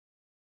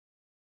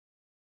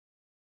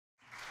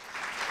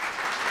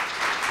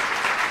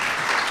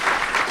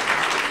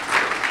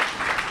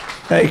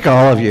Thank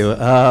all of you.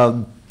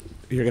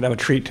 You're going to have a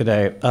treat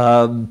today.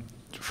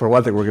 For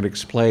one thing, we're going to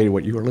explain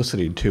what you were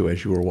listening to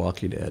as you were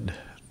walking in.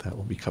 That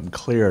will become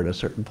clear at a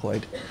certain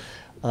point.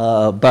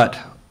 But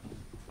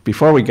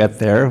before we get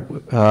there,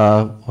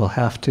 we'll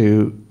have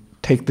to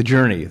take the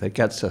journey that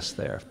gets us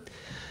there.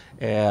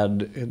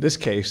 And in this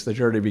case, the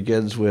journey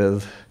begins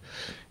with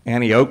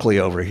Annie Oakley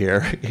over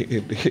here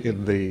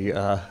in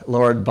the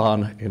Lauren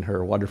Bond in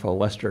her wonderful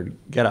Western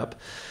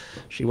getup.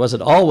 She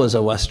wasn't always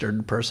a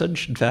Western person.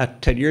 In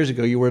fact, 10 years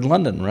ago, you were in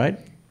London, right?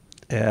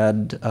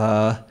 And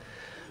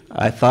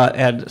I thought,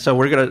 and so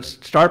we're going to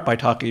start by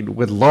talking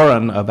with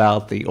Lauren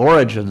about the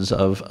origins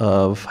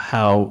of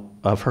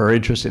her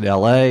interest in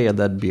LA, and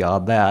then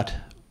beyond that,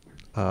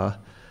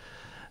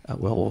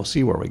 we'll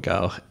see where we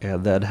go,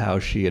 and then how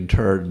she in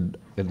turn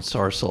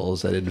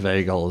ensorcels and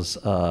inveigles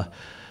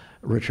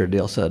Richard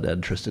Nielsen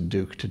and Tristan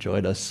Duke to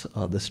join us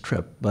on this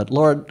trip. But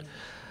Lauren,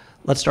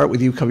 let's start with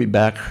you coming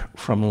back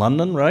from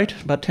London, right?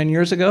 About 10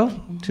 years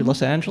ago to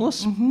Los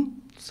Angeles.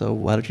 So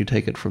why don't you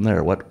take it from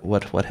there?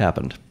 What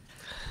happened?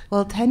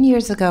 Well, 10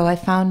 years ago, I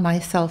found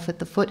myself at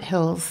the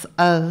foothills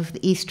of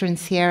the Eastern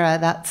Sierra.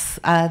 That's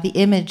the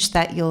image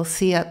that you'll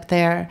see up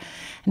there.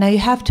 Now, you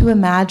have to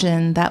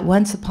imagine that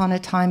once upon a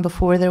time,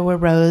 before there were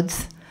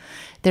roads,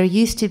 there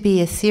used to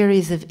be a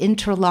series of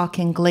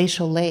interlocking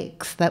glacial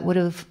lakes that would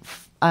have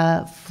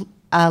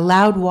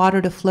allowed water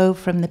to flow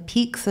from the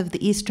peaks of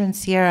the Eastern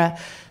Sierra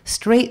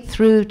straight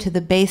through to the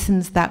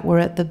basins that were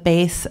at the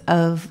base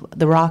of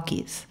the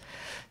Rockies.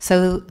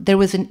 So there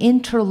was an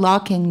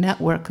interlocking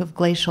network of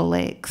glacial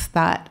lakes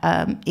that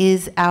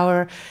is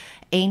our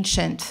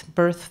ancient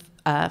birth,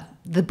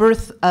 the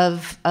birth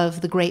of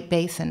the Great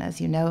Basin as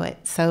you know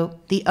it. So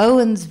the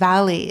Owens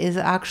Valley is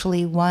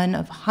actually one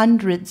of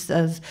hundreds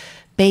of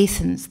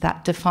basins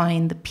that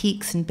define the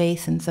peaks and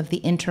basins of the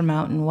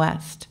Intermountain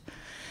West.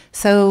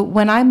 So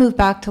when I moved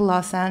back to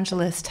Los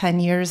Angeles 10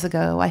 years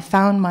ago, I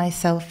found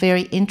myself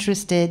very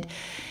interested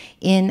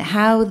in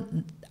how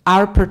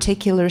our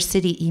particular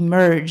city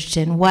emerged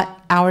and what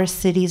our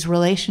city's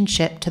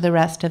relationship to the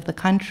rest of the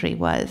country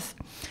was,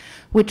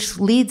 which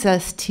leads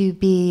us to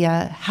be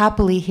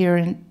happily here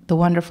in the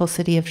wonderful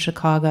city of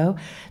Chicago,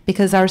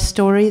 because our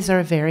stories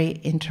are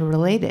very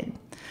interrelated.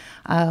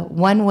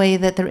 One way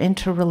that they're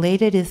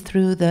interrelated is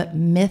through the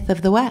myth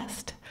of the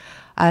West.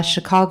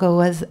 Chicago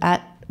was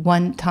at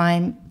one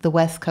time the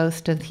west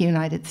coast of the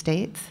United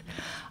States,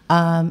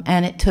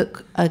 and it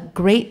took a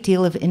great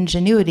deal of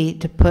ingenuity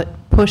to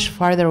push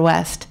farther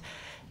west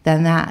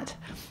than that.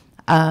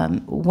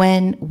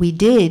 When we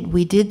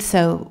did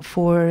so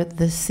for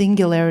the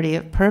singularity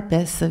of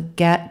purpose of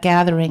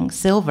gathering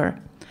silver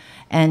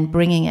and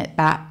bringing it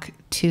back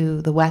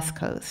to the west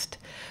coast.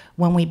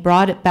 When we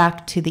brought it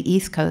back to the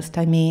east coast,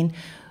 I mean,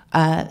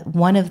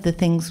 one of the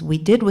things we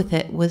did with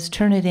it was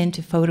turn it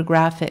into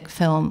photographic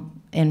film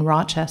in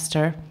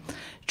Rochester.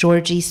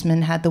 George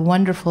Eastman had the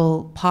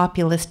wonderful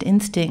populist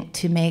instinct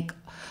to make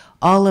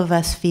all of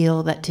us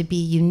feel that to be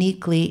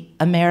uniquely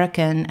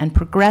American and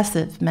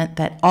progressive meant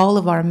that all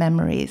of our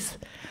memories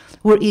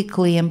were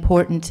equally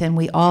important and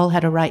we all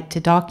had a right to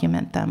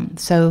document them.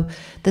 So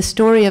the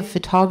story of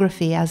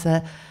photography as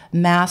a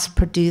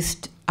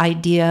mass-produced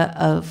idea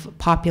of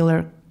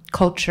popular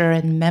culture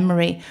and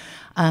memory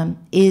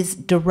is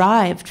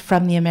derived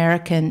from the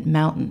American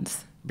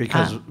mountains.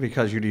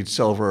 Because you need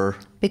silver.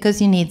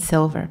 Because you need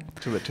silver.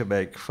 To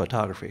make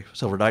photography.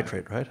 Silver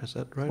nitrate, right? Is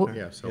that right? Well,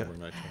 yeah, silver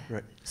nitrate.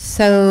 Right.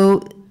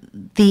 So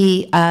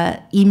the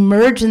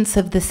emergence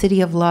of the city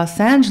of Los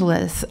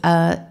Angeles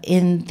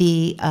in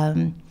the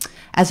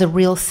as a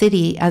real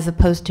city as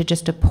opposed to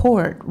just a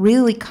port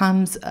really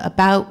comes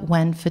about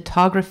when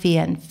photography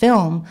and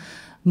film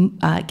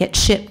get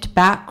shipped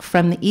back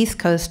from the East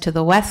Coast to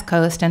the West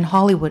Coast and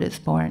Hollywood is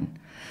born.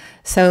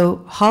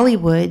 So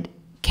Hollywood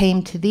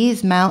came to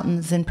these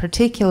mountains, in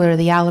particular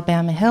the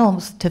Alabama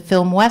Hills, to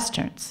film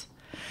Westerns.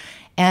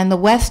 And the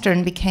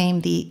Western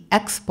became the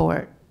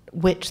export,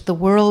 which the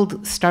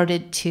world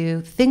started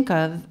to think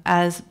of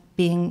as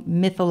being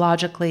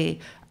mythologically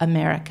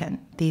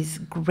American, these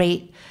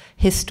great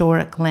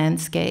historic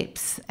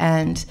landscapes.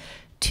 And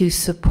to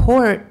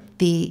support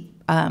the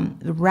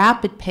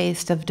rapid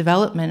pace of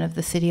development of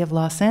the city of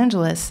Los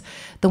Angeles,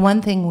 the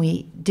one thing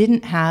we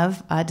didn't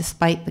have,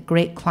 despite the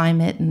great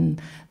climate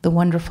and the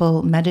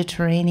wonderful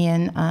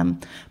Mediterranean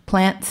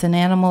plants and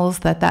animals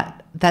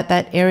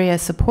that area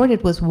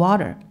supported, was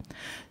water.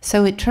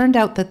 So it turned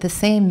out that the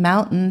same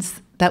mountains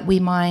that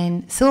we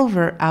mine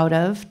silver out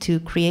of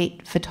to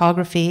create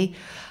photography,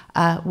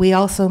 we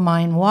also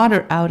mine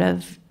water out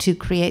of to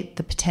create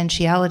the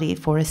potentiality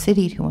for a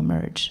city to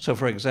emerge. So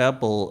for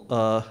example,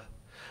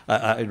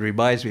 it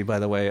reminds me, by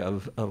the way,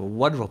 of a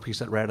wonderful piece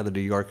that ran in the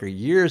New Yorker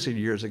years and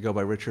years ago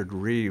by Richard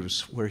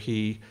Reeves, where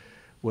he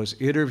was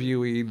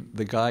interviewing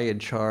the guy in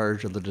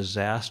charge of the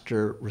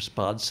Disaster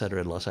Response Center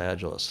in Los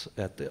Angeles.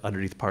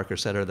 Underneath Parker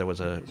Center, there was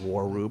a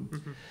war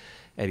room.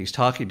 And he's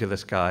talking to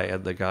this guy,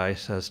 and the guy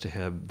says to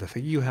him, the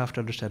thing you have to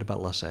understand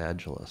about Los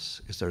Angeles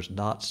is there's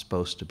not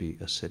supposed to be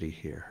a city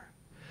here.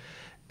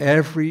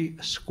 every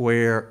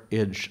square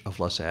inch of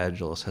Los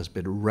Angeles has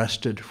been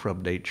wrested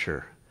from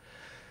nature.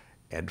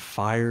 And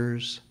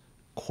fires,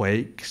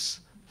 quakes,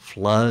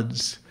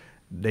 floods,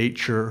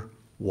 nature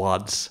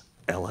wants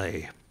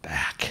LA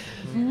back.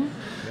 Mm-hmm.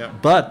 Yeah.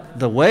 But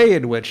the way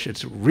in which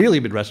it's really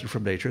been wrested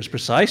from nature is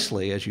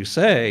precisely, as you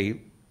say,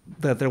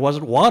 that there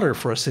wasn't water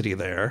for a city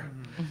there.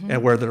 Mm-hmm.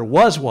 And where there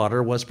was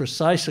water was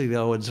precisely the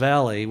Owens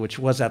Valley, which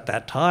was at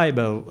that time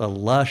a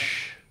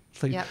lush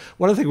thing. Yep.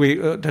 One other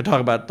thing to talk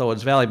about the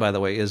Owens Valley, by the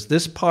way, is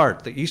this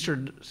part, the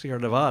eastern Sierra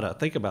Nevada.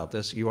 Think about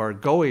this. You are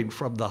going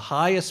from the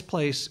highest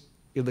place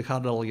in the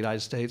continental United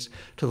States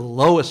to the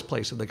lowest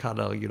place in the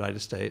continental United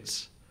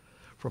States.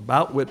 From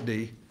Mount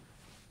Whitney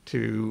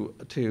to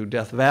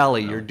Death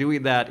Valley, you're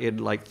doing that in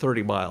like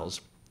 30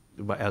 miles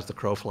as the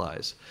crow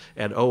flies.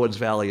 And Owens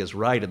Valley is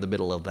right in the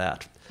middle of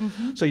that.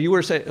 Mm-hmm. So you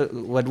were saying,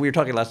 when we were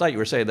talking last night, you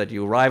were saying that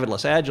you arrive in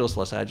Los Angeles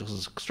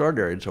is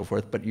extraordinary and so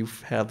forth, but you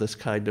have this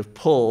kind of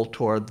pull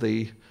toward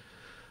the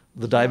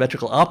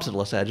diametrical opposite of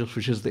Los Angeles,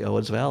 which is the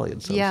Owens Valley in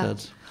some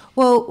sense.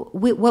 Well,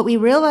 what we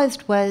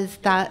realized was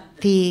that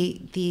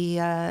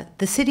the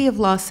city of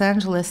Los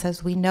Angeles,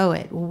 as we know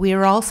it,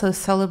 we're also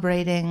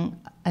celebrating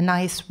a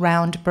nice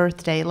round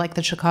birthday, like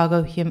the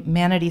Chicago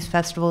Humanities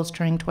Festival is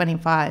turning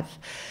 25.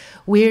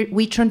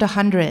 We turned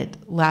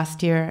 100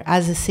 last year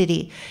as a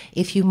city,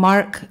 if you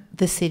mark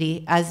the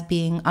city as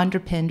being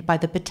underpinned by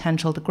the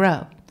potential to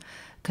grow.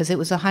 Because it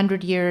was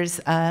 100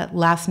 years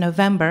last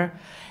November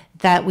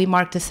that we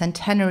marked a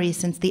centenary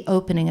since the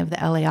opening of the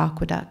LA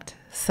Aqueduct.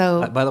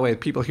 So, by the way,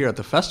 people here at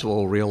the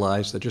festival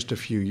realize that just a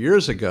few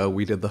years ago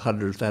we did the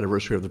 100th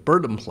anniversary of the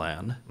Burnham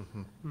Plan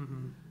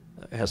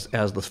as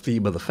the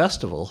theme of the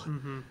festival,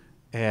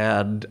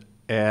 and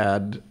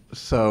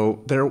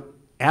so there,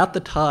 at the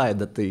time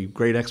that the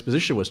Great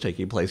Exposition was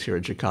taking place here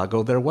in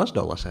Chicago, there was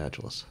no Los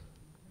Angeles.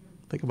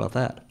 Think about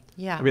that.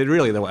 Yeah. I mean,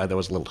 really, there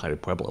was a little tiny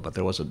pueblo, but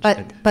there wasn't.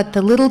 But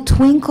the little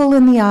twinkle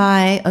in the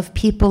eye of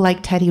people like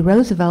Teddy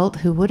Roosevelt,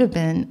 who would have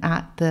been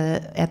at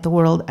the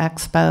World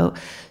Expo,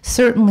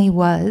 certainly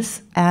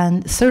was,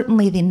 and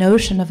certainly the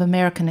notion of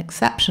American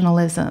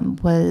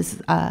exceptionalism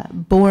was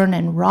born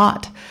and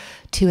wrought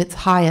to its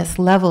highest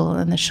level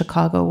in the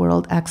Chicago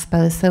World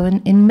Expo. So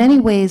in many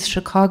ways,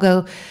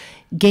 Chicago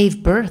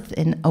gave birth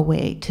in a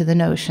way to the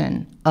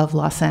notion of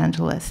Los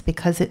Angeles,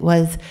 because it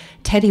was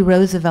Teddy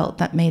Roosevelt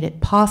that made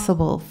it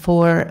possible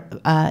for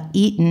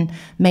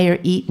Mayor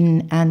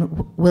Eaton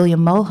and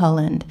William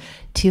Mulholland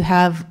to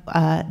have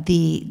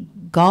the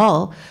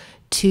gall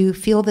to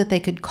feel that they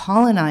could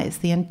colonize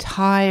the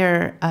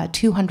entire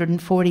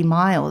 240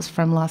 miles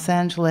from Los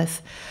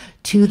Angeles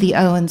to the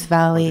Owens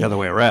Valley. The other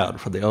way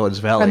around, from the Owens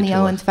Valley from the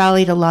Owens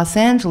Valley to Los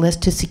Angeles,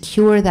 to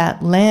secure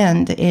that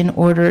land in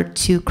order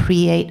to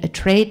create a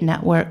trade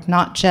network,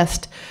 not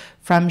just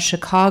from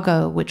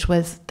Chicago, which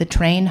was the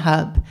train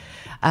hub,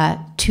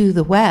 to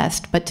the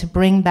west, but to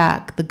bring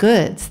back the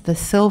goods, the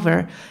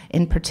silver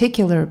in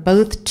particular,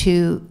 both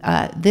to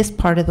this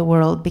part of the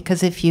world,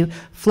 because if you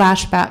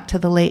flash back to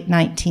the late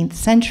 19th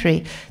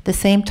century, the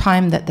same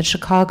time that the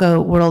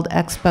Chicago World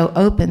Expo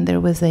opened,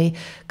 there was a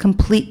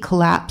complete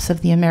collapse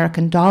of the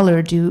American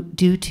dollar due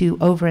to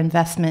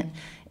overinvestment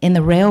in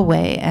the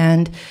railway,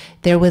 and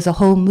there was a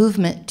whole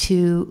movement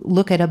to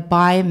look at a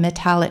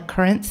bimetallic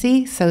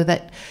currency so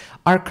that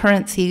our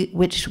currency,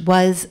 which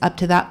was up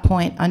to that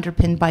point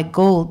underpinned by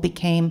gold,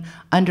 became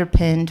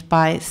underpinned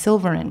by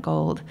silver and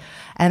gold.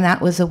 And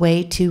that was a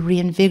way to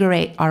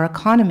reinvigorate our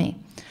economy.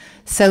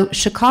 So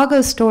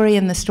Chicago's story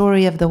and the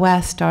story of the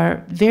West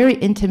are very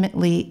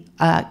intimately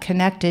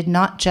connected,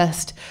 not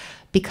just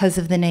because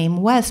of the name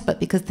West, but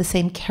because the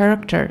same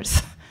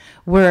characters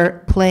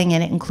were playing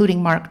in it,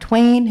 including Mark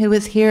Twain, who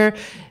was here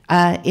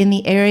in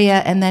the area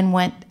and then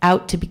went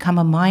out to become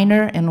a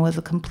miner and was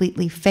a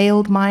completely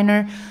failed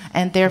miner,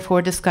 and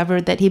therefore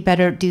discovered that he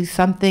better do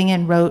something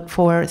and wrote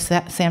for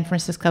San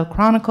Francisco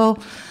Chronicle.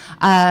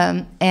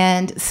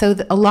 And so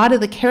a lot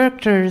of the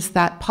characters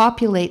that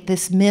populate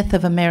this myth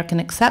of American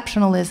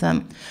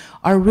exceptionalism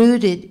are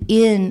rooted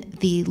in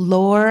the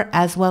lore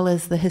as well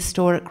as the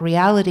historic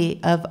reality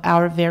of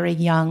our very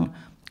young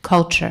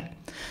culture.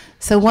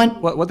 So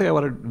one thing I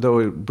want to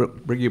though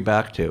bring you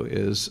back to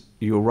is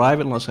you arrive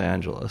in Los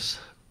Angeles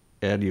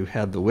and you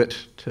had the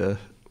wit to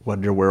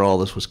wonder where all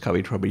this was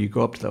coming from, but you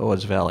go up to the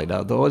Owens Valley.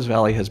 Now, the Owens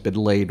Valley has been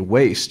laid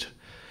waste.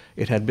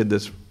 It had been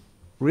this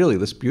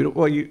beautiful,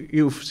 well,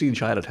 you've seen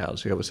Chinatown,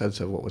 so you have a sense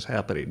of what was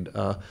happening.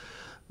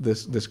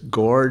 This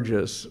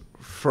gorgeous,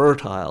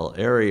 fertile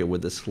area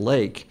with this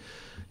lake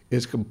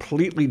is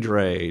completely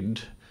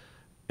drained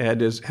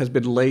and has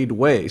been laid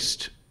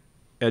waste.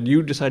 And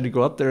you decided to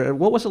go up there. And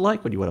what was it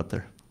like when you went up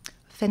there?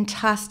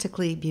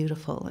 Fantastically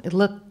beautiful. It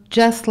looked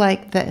just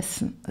like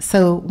this.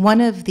 So one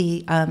of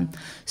the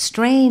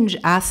strange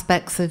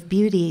aspects of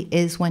beauty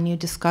is when you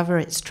discover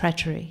its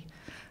treachery.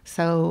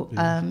 So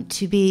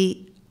to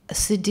be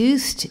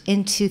seduced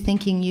into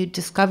thinking you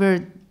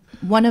discovered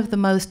one of the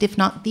most, if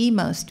not the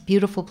most,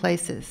 beautiful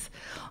places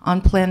on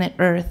planet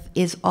Earth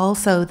is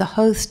also the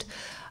host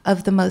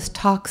of the most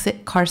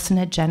toxic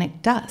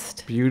carcinogenic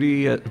dust.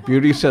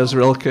 Beauty, says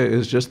Rilke,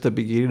 is just the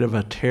beginning of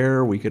a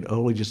terror we can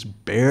only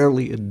just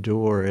barely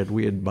endure, and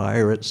we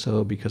admire it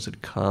so because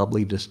it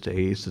calmly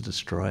disdains to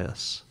destroy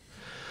us.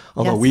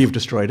 Although we've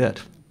destroyed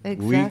it.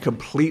 Exactly. We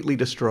completely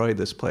destroyed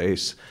this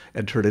place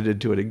and turned it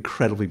into an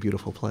incredibly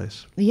beautiful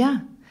place. Yeah.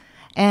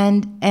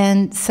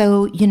 And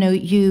so, you know,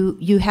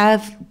 you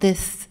have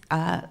this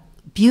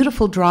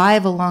beautiful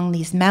drive along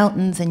these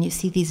mountains, and you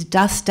see these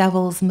dust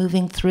devils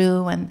moving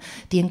through, and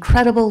the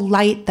incredible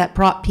light that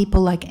brought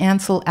people like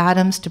Ansel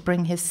Adams to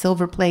bring his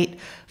silver plate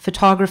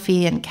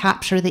photography and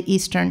capture the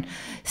Eastern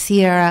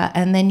Sierra.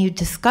 And then you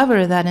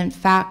discover that, in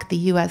fact, the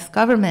U.S.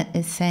 government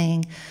is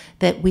saying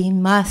that we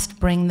must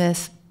bring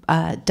this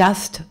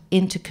dust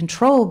into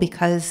control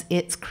because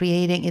it's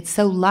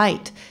so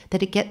light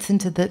that it gets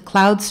into the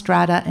cloud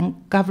strata and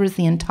covers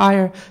the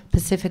entire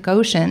Pacific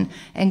Ocean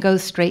and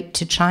goes straight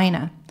to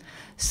China.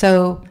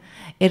 So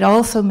it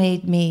also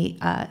made me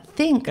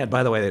think. And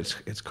by the way, it's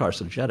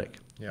carcinogenic.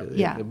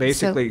 Yeah.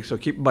 Basically, so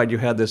keep in mind you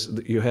had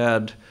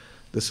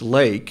this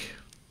lake,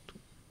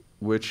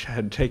 which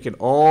had taken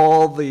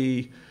all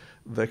the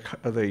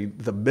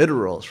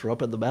minerals from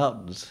up in the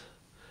mountains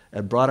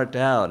and brought it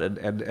down,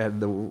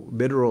 and the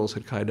minerals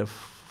had kind of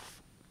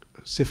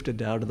sifted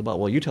down to the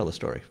bottom. Well, you tell the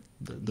story.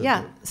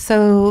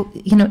 So,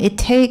 you know, it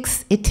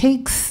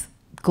takes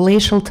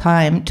glacial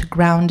time to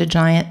ground a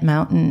giant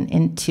mountain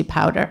into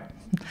powder.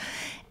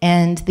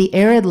 And the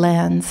arid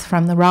lands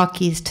from the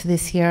Rockies to the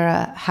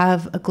Sierra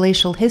have a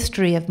glacial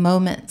history of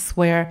moments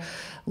where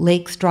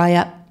lakes dry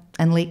up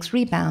and lakes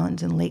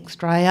rebound, and lakes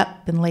dry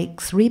up and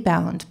lakes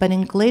rebound. But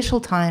in glacial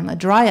time, a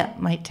dry up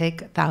might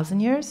take 1,000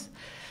 years,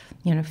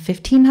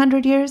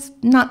 1,500 years,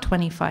 not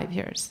 25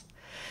 years.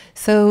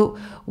 So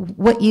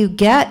what you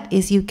get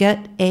is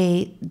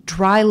a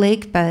dry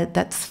lake bed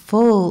that's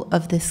full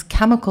of this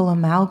chemical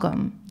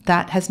amalgam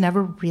that has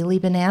never really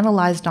been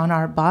analyzed on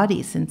our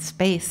bodies in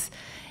space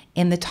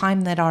in the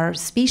time that our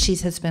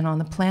species has been on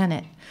the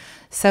planet.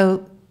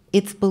 So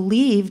it's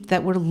believed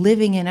that we're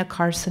living in a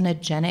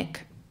carcinogenic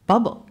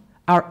bubble.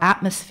 Our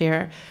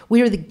atmosphere,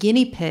 we are the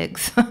guinea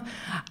pigs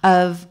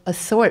of a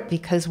sort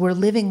because we're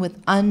living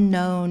with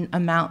unknown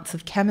amounts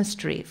of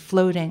chemistry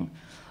floating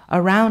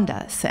around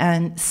us.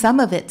 And some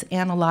of it's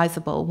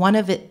analyzable. One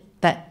of it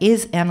that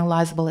is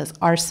analyzable is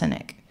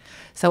arsenic.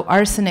 So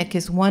arsenic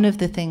is one of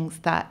the things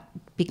that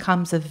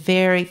becomes a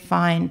very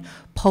fine,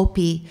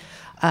 pulpy,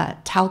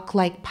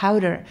 talc-like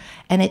powder.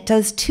 And it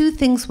does two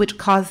things which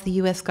cause the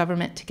US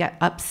government to get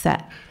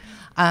upset.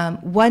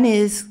 One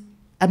is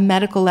a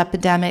medical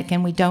epidemic,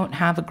 and we don't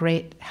have a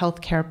great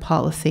healthcare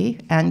policy,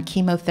 and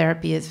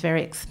chemotherapy is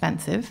very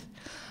expensive.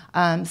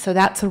 So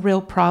that's a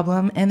real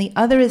problem. And the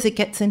other is it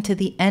gets into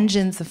the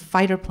engines of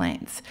fighter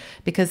planes,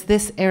 because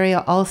this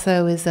area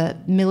also is a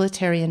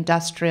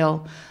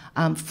military-industrial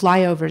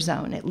flyover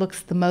zone. It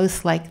looks the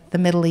most like the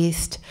Middle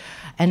East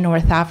and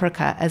North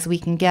Africa as we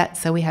can get.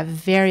 So we have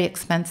very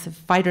expensive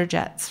fighter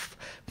jets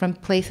from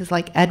places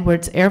like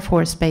Edwards Air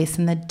Force Base,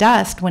 and the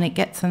dust, when it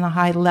gets in the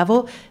high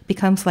level,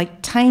 becomes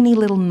like tiny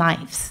little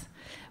knives,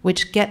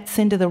 which gets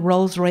into the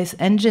Rolls-Royce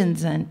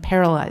engines and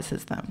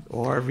paralyzes them.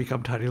 Or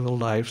become tiny little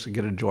knives and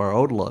get into our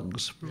own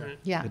lungs.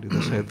 Yeah. And do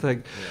the same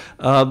thing.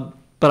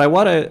 But I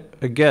want to,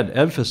 again,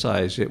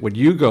 emphasize it. When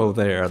you go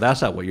there,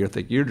 that's not what you're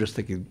thinking. You're just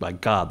thinking, my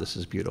God, this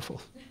is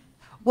beautiful.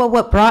 Well,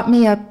 what brought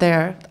me up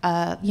there,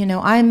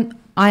 I'm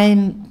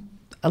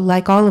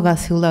like all of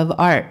us who love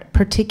art,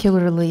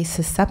 particularly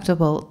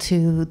susceptible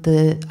to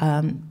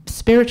the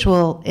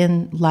spiritual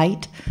in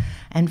light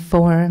and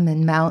form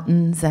and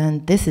mountains,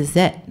 and this is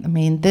it. I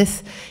mean,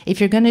 if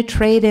you're going to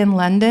trade in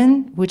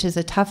London, which is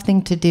a tough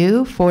thing to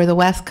do for the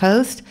West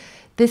Coast,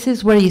 this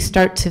is where you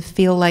start to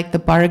feel like the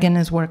bargain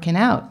is working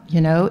out.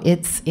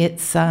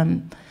 It's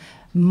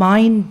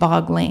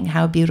mind-boggling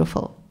how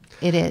beautiful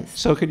it is.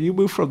 So can you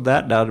move from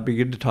that now to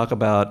begin to talk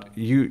about,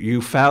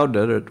 you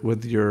founded it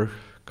with your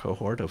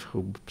cohort, of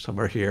whom some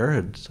are here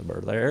and some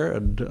are there,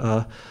 and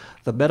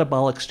the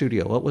Metabolic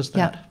Studio. What was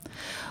that? Yeah.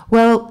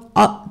 Well,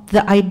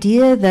 the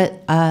idea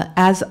that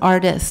as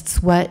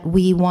artists, what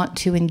we want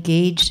to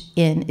engage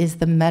in is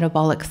the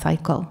metabolic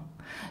cycle.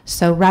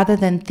 So rather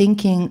than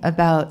thinking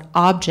about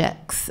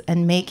objects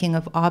and making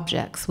of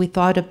objects, we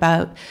thought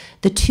about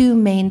the two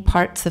main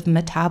parts of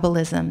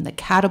metabolism, the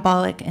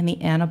catabolic and the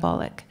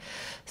anabolic.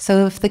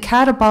 So if the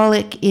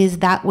catabolic is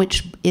that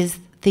which is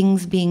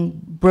things being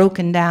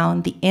broken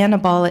down, the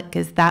anabolic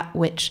is that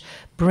which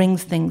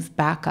brings things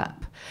back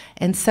up.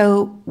 And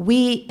so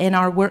we, in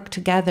our work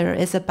together,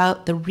 is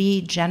about the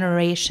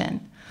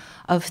regeneration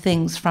of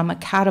things from a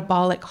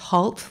catabolic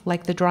halt,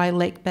 like the dry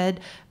lake bed,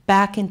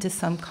 back into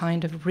some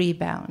kind of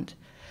rebound.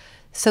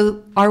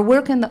 So our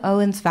work in the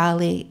Owens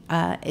Valley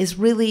is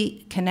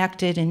really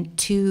connected in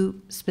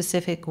two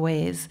specific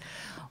ways.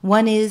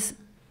 One is,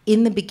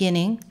 in the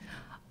beginning,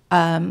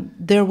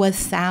 there was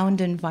sound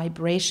and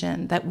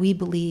vibration that we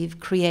believe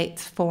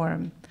creates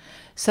form.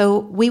 So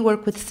we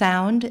work with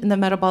sound in the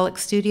Metabolic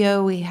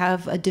Studio. We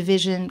have a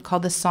division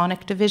called the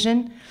Sonic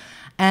Division,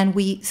 And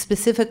we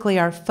specifically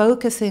are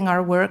focusing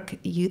our work.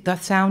 The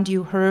sound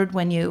you heard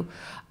when you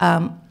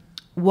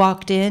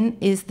walked in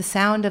is the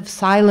sound of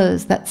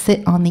silos that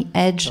sit on the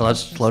edge. So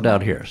let's slow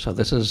down here. So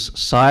this is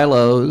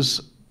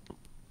silos,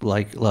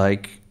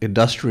 like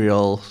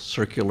industrial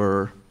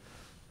circular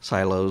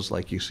silos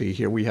like you see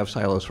here. We have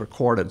silos for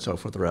corn and so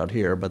forth around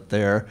here, but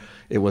there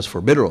it was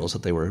for minerals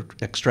that they were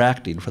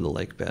extracting for the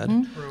lake bed.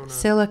 Mm-hmm.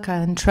 Silica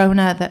and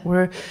trona that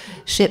were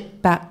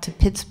shipped back to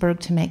Pittsburgh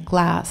to make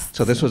glass.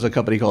 So this was a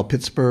company called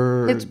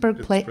Pittsburgh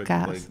Plate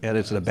Gas. And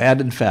it's an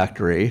abandoned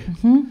factory,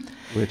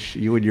 which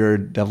you and your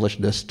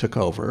devilishness took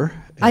over.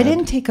 I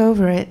didn't take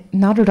over it,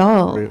 not at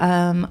all.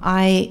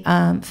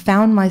 I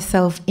found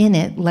myself in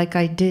it like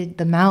I did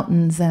the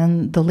mountains,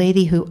 and the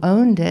lady who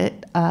owned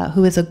it,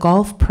 who is a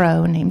golf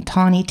pro named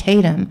Tawny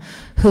Tatum,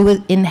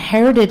 who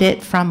inherited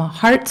it from a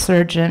heart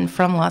surgeon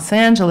from Los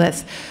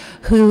Angeles,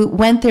 who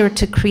went there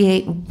to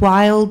create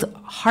wild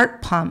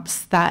heart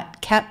pumps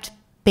that kept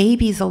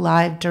babies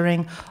alive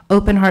during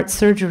open heart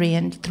surgery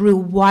and threw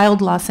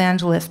wild Los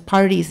Angeles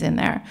parties in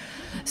there.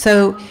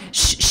 So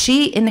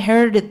she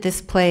inherited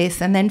this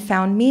place and then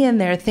found me in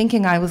there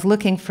thinking I was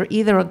looking for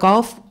either a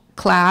golf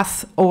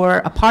class or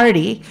a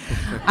party.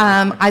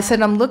 I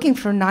said, I'm looking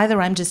for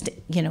neither. I'm just,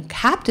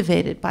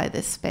 captivated by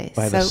this space.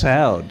 By the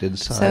sound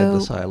inside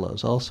the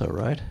silos also,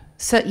 right?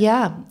 So,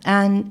 yeah.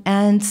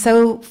 And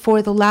so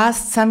for the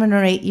last 7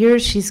 or 8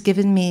 years, she's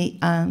given me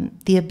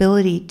the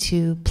ability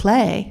to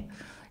play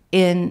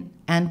in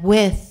and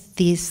with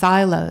these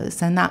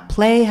silos. And that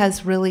play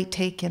has really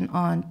taken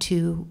on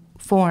 2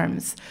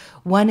 forms.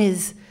 One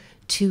is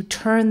to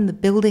turn the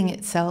building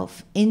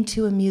itself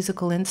into a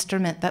musical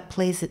instrument that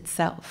plays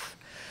itself.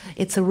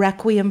 It's a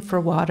requiem for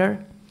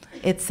water.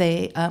 It's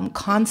a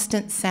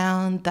constant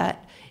sound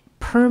that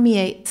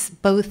permeates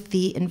both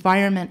the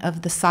environment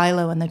of the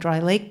silo and the dry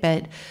lake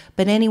bed,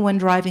 but anyone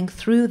driving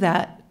through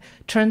that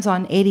turns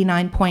on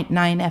 89.9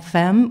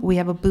 FM. We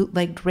have a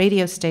bootlegged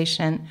radio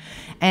station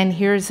and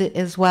hears it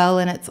as well,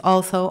 and it's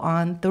also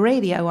on the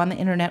radio, on the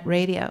internet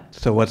radio.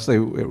 So what's the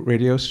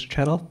radio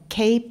channel?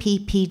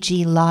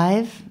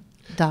 kppglive.org.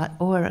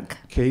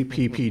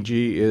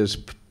 KPPG is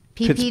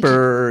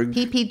Pittsburgh.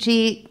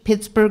 PPG,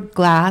 Pittsburgh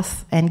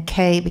Glass, and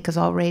K because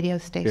all radio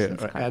stations.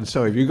 Yeah, and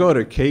so if you go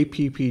to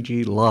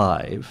KPPG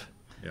Live,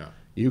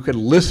 you can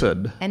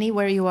listen.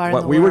 Anywhere you are in the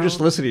world. What we were just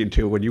listening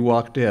to when you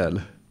walked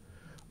in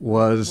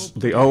was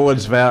the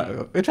Owens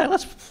Valley. In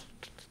fact,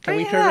 can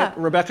we turn it?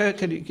 Rebecca,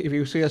 if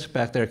you see us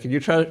back there, can you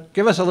try to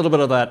give us a little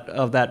bit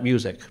of that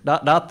music?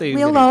 Not the.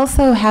 We'll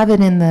also have it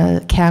in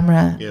the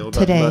camera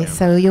today,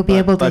 so you'll be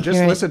able to hear it.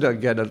 Just listen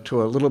again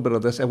to a little bit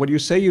of this. And when you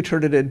say you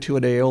turned it into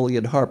an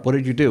Aeolian harp, what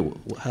did you do?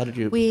 How did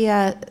you? We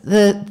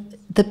the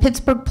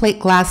Pittsburgh plate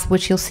glass,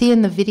 which you'll see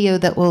in the video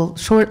that will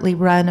shortly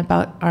run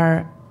about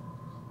our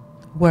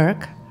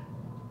work.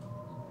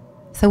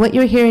 So what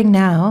you're hearing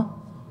now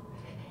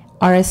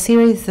are a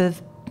series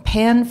of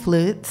pan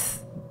flutes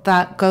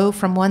that go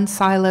from one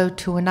silo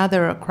to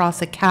another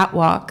across a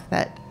catwalk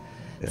that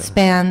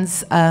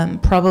spans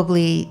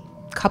probably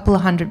a couple of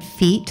 100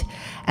 feet.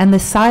 And the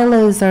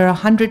silos are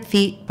 100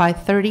 feet by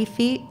 30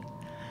 feet.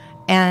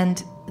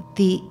 And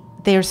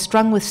they're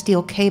strung with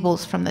steel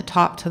cables from the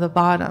top to the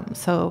bottom.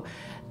 So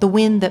the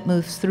wind that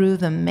moves through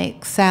them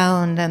makes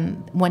sound.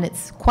 And when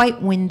it's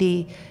quite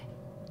windy,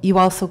 you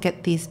also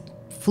get these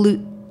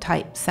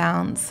flute-type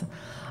sounds.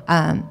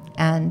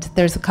 And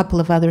there's a couple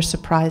of other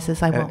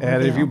surprises I won't reveal.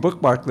 And if you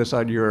bookmark this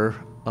on your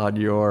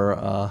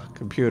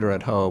computer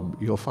at home,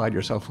 you'll find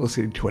yourself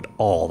listening to it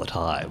all the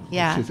time.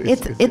 Yeah,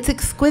 it's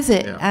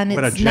exquisite, and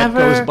when it's a jet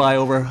goes by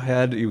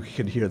overhead, you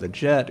can hear the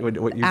jet.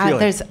 What you feel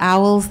there's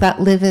owls that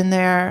live in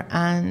there,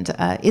 and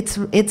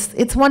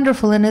it's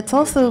wonderful, and it's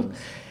also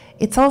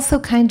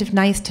kind of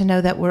nice to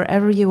know that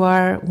wherever you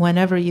are,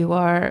 whenever you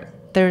are,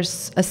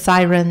 there's a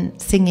siren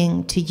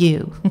singing to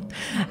you,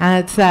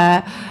 and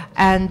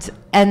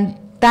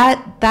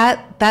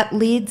that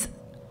leads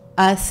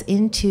us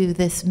into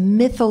this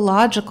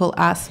mythological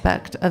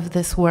aspect of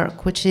this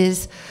work, which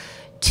is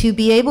to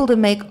be able to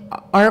make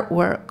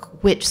artwork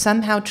which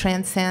somehow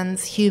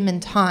transcends human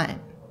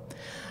time,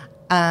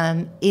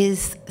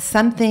 is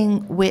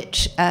something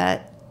which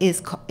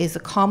is a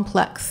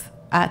complex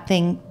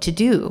thing to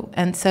do.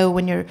 And so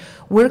when you're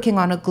working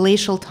on a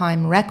glacial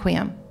time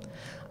requiem,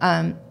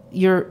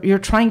 you're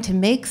trying to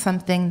make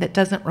something that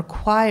doesn't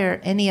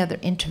require any other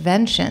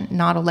intervention,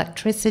 not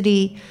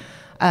electricity.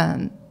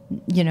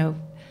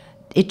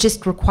 It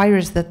just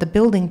requires that the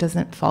building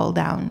doesn't fall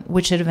down,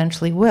 which it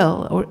eventually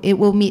will, or it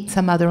will meet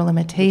some other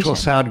limitation. Which will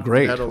sound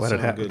great when it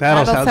happens.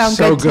 That'll sound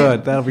so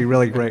good. That'll be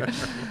really great.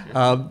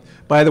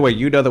 By the way,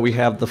 you know that we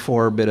have the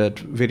 4-minute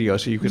video,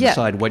 so you can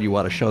decide when you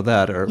want to show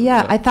that.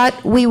 I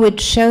thought we would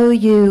show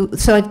you.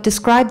 So I've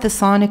described the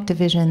sonic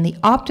division. The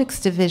optics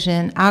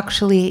division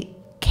actually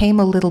came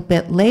a little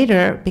bit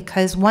later,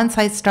 because once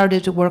I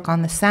started to work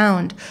on the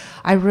sound,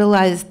 I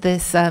realized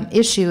this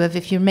issue of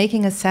if you're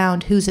making a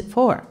sound, who's it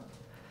for?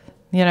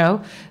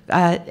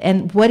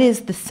 And what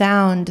is the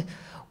sound?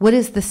 What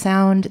is the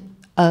sound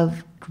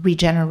of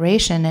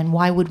regeneration, and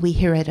why would we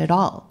hear it at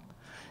all?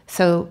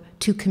 So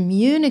to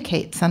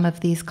communicate some of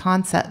these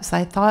concepts,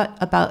 I thought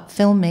about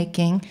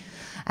filmmaking,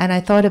 and I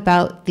thought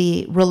about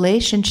the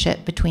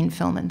relationship between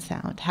film and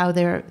sound, how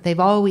they've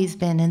always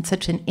been in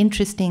such an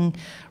interesting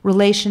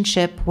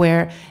relationship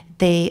where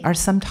they are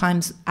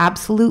sometimes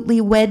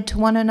absolutely wed to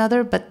one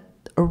another, but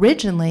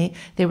originally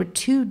they were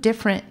two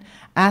different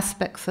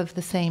aspects of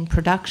the same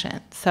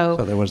production. So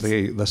there was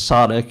the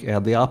sonic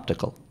and the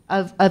optical.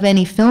 Of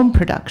any film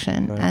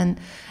production. Right.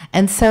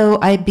 And so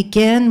I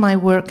began my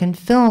work in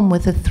film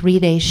with a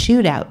 3-day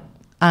shootout,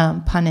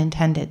 pun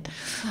intended.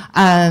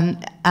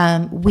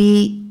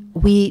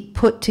 We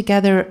put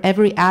together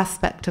every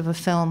aspect of a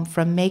film,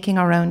 from making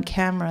our own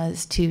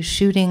cameras to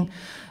shooting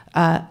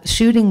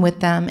with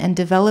them and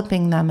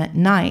developing them at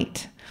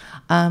night.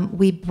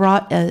 We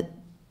brought a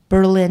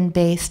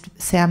Berlin-based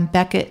Sam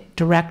Beckett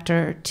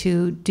director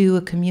to do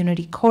a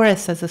community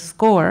chorus as a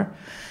score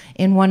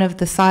in one of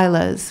the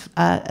silos,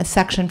 a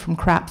section from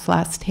Krapp's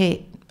Last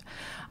Tape.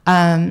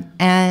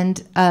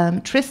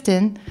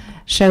 Tristan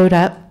showed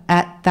up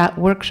at that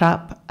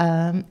workshop,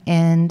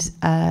 and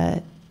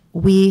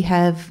we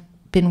have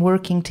been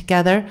working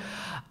together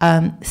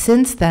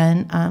since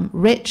then.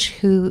 Rich,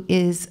 who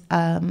is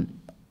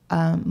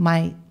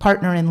my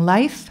partner in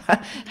life,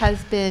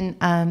 has been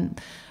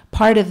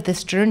part of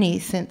this journey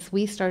since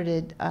we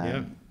started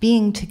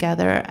being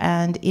together,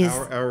 and is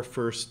our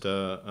first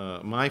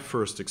my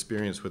first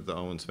experience with the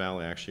Owens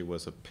Valley actually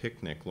was a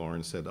picnic.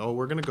 Lauren said, "Oh,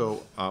 we're going to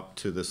go up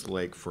to this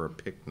lake for a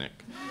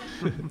picnic,"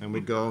 and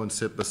we go and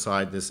sit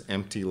beside this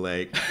empty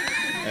lake,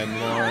 and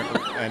Lauren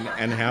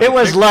and have. It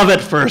was love at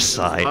first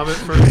sight. Love at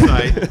first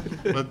sight.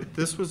 But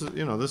this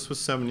was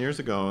 7 years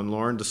ago, and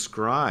Lauren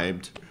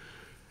described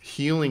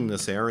healing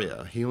this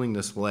area, healing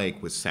this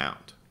lake with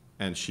sound.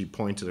 And she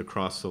pointed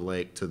across the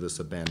lake to this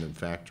abandoned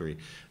factory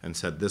and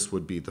said this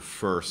would be the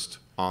first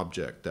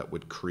object that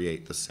would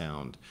create the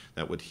sound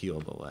that would heal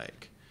the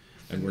lake.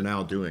 And we're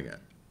now doing it.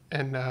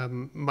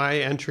 And my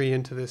entry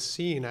into this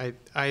scene, I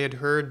had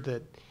heard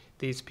that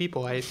these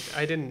people, I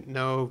didn't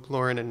know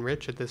Lauren and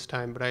Rich at this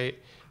time, but I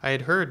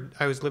had heard,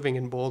 I was living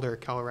in Boulder,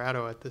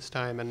 Colorado at this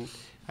time, and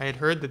I had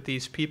heard that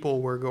these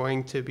people were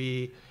going to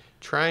be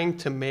trying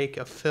to make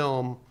a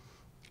film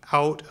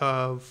out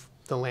of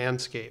the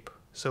landscape.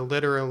 So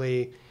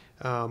literally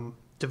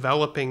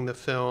developing the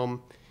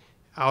film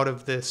out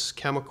of this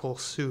chemical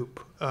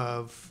soup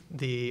of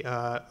the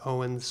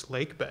Owens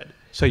lake bed.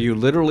 So you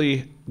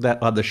literally,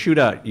 on the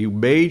shootout, you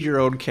made your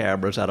own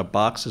cameras out of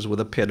boxes with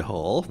a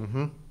pinhole.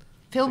 Mm-hmm.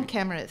 film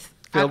cameras.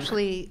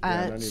 Actually,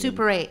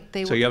 Super 8.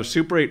 So you have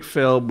Super 8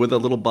 film with a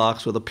little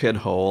box with a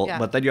pinhole,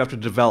 but then you have to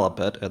develop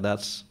it, and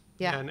that's...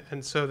 Yeah.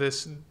 And so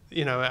this,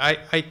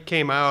 I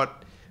came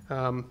out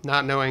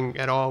not knowing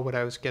at all what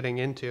I was getting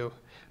into.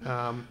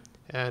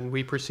 And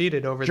we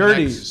proceeded over the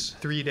next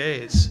 3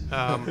 days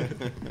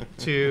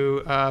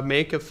to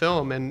make a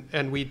film,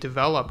 and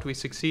we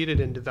succeeded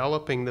in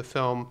developing the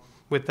film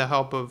with the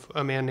help of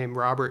a man named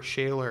Robert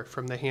Shaler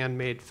from the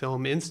Handmade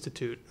Film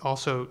Institute,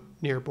 also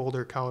near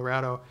Boulder,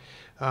 Colorado.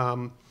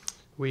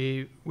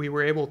 We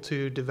were able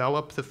to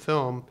develop the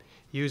film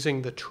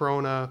using the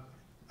Trona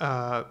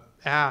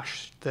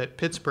ash that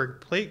Pittsburgh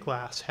Plate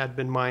Glass had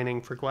been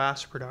mining for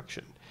glass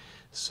production.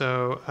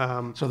 So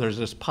there's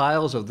this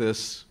piles of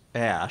this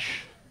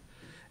ash,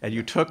 and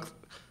you took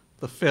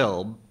the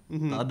film,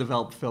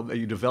 undeveloped film, and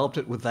you developed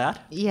it with that?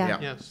 Yeah.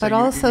 Yes. But So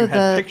also you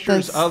had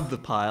pictures of the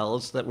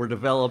piles that were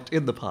developed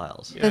in the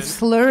piles. the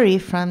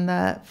slurry from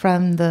the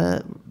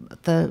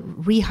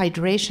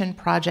rehydration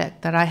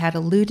project that I had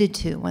alluded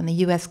to when the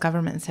U.S.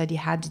 government said you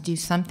had to do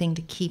something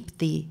to keep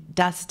the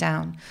dust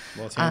down.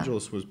 Los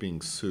Angeles was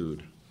being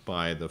sued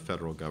by the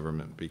federal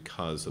government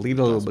because of Lean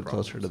the a little dust bit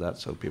problems. closer to that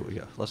so people,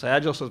 Los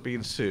Angeles was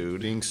being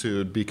sued. Being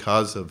sued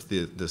because of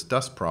this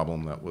dust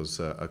problem that was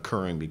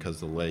occurring because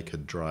the lake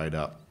had dried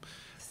up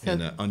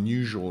in an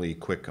unusually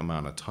quick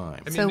amount of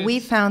time. So we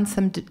found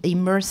some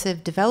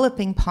immersive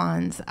developing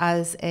ponds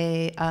as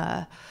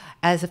a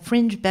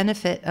fringe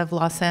benefit of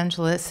Los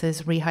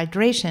Angeles's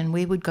rehydration.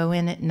 We would go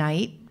in at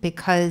night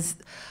because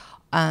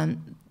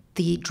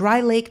the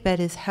dry lake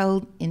bed is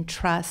held in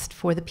trust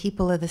for the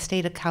people of the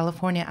state of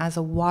California as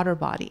a water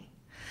body.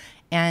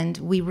 And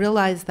we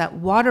realized that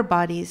water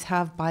bodies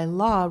have, by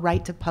law,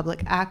 right to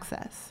public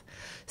access.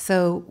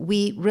 So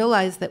we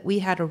realized that we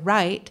had a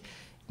right.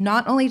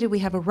 Not only did we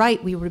have a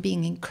right, we were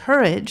being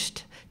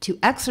encouraged to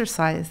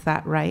exercise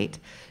that right,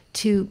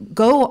 to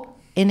go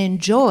and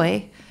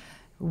enjoy,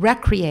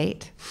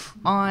 recreate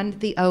on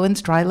the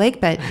Owens Dry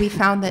Lake bed. We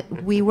found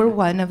that we were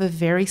one of a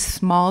very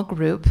small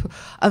group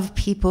of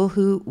people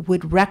who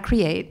would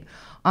recreate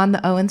on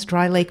the Owens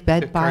Dry Lake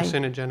bed The by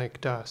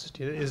carcinogenic dust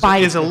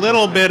is a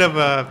little bit of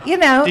a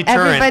deterrent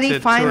everybody to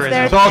finds tourism.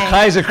 their There's all thing.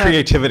 kinds of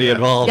creativity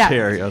involved Yeah.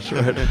 here. Yes,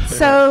 right.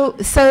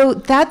 So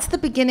that's the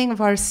beginning of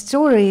our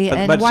story. But,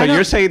 and but why so don't-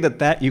 you're saying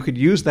that you could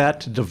use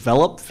that to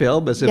develop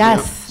film as if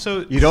Yes.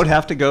 So you don't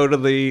have to go to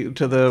the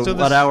So this-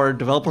 1 hour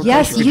developer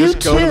Yes, course. you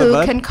just go to the too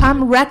mud? can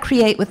come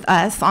recreate with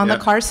us on Yeah.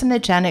 the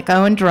carcinogenic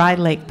Owen Dry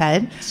Lake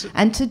bed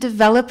and to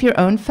develop your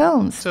own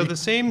films. So the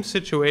same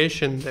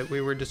situation that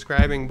we were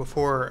describing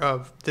before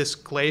of this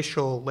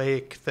glacial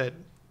lake that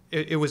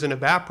it was an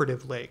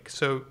evaporative lake.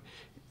 So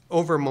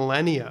over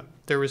millennia,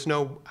 there was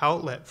no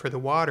outlet for the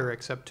water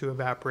except to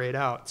evaporate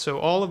out. So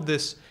all of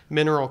this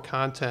mineral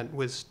content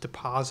was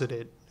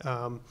deposited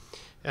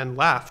and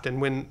left.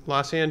 And when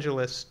Los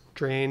Angeles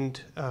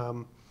drained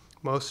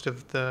most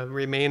of the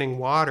remaining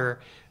water,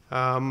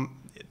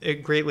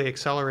 it greatly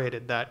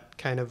accelerated that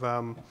kind of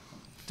deposit.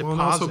 Well,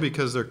 and also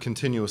because they're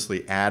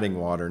continuously adding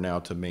water now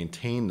to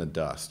maintain the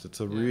dust. It's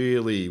a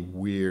really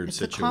weird It's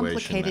a situation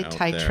complicated out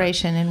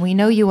titration, and we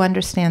know you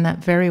understand that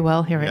very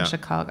well here Yeah. in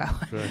Chicago.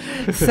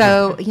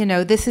 So,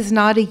 this is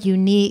not a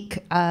unique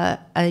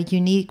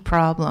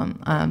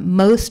problem.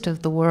 Most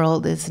of the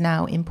world is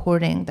now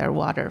importing their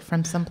water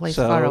from someplace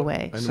So- far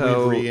away. And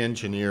So- we've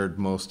re-engineered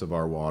most of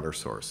our water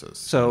sources.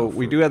 So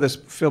we do have this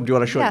film. Do you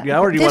want to show it Yeah,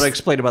 now, or do you want to this-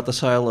 explain about the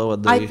silo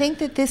and the? I think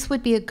that this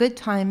would be a good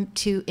time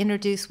to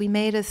introduce. We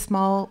made a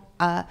small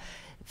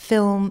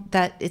film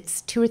that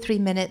it's 2 or 3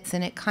 minutes,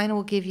 and it kind of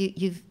will give you.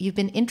 You've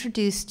been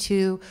introduced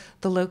to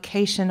the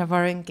location of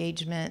our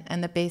engagement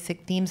and the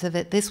basic themes of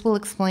it. This will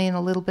explain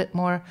a little bit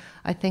more,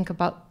 I think,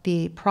 about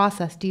the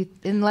process.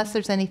 Unless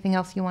there's anything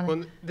else you want to.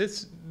 Well,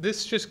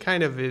 this just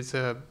kind of is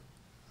a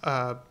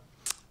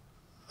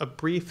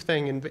brief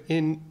thing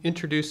in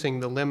introducing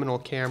the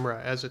liminal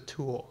camera as a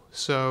tool.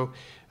 So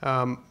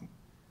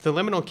the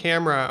liminal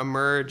camera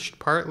emerged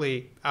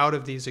partly out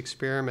of these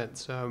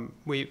experiments.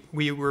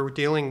 We were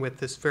dealing with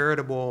this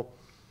veritable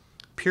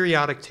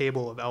periodic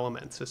table of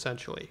elements,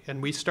 essentially.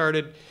 And we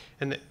started,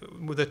 and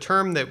the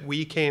term that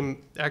we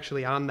came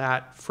actually on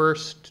that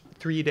first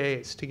 3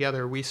 days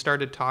together, we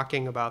started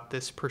talking about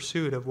this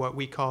pursuit of what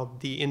we called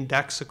the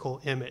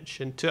indexical image.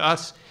 And to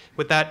us,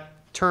 what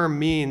that term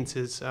means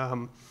is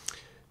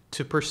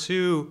to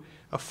pursue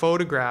a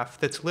photograph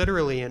that's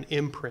literally an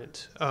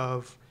imprint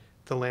of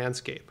the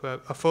landscape,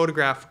 a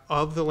photograph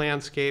of the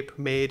landscape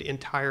made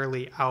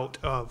entirely out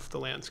of the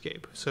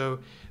landscape. So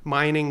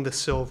mining the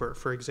silver,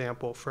 for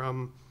example,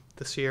 from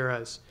the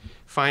Sierras,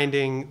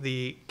 finding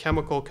the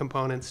chemical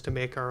components to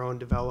make our own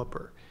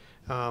developer,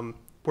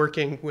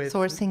 working with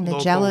Sourcing the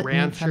local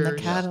gelatin from the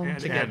ranchers cattle.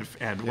 to get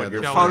and Yeah, what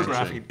you're the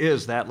photographing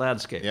is that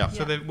landscape. Yeah.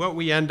 so that what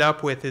we end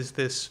up with is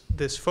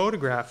this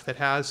photograph that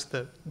has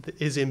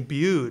is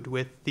imbued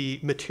with the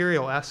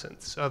material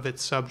essence of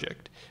its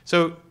subject.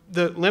 So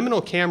the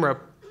liminal camera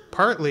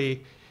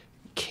partly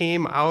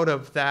came out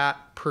of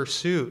that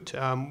pursuit.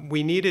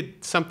 We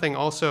needed something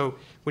also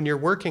when you're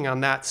working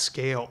on that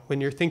scale, when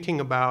you're thinking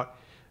about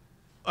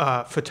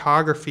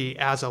photography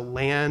as a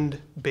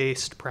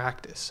land-based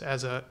practice,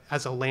 as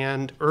a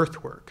land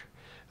earthwork.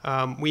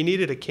 We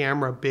needed a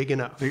camera big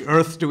enough. The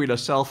Earth doing a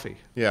selfie.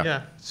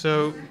 Yeah.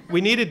 So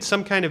we needed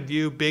some kind of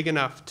view big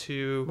enough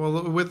to.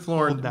 Well, with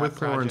hold that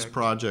Lauren's project.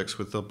 projects,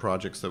 with the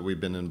projects that we've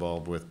been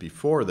involved with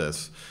before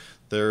this,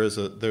 there's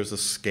a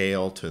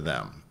scale to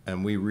them,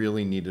 and we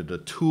really needed a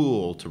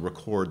tool to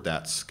record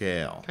that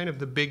scale. Kind of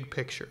the big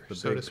picture, The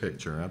so to big speak.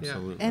 picture, Yeah.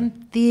 absolutely.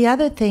 And the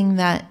other thing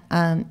that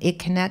it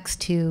connects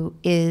to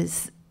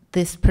is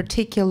this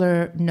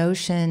particular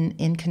notion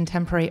in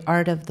contemporary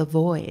art of the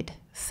void.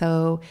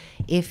 So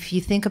if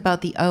you think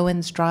about the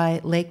Owens Dry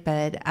Lake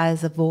bed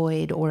as a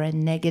void or a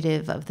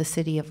negative of the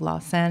city of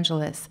Los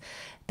Angeles,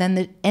 then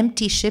the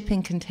empty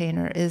shipping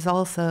container is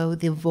also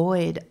the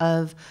void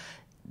of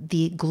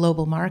the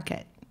global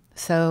market.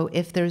 So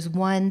if there's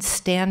one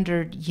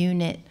standard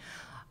unit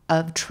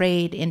of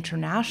trade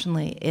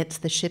internationally, it's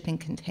the shipping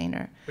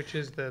container. Which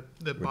is the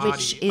body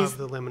is- of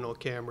the liminal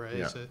camera.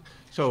 Is Yeah. a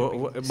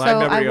So my So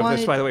memory I of this,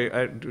 wanted- by the way,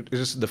 is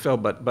this in the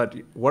film? But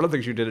one of the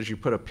things you did is you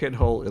put a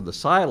pinhole in the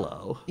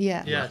silo.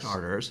 Yeah. Yeah. For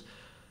starters.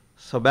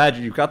 So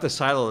imagine you've got the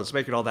silo that's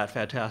making all that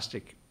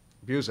fantastic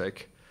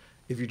music.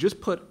 If you just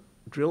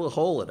drill a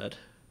hole in it,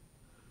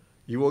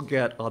 you will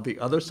get on the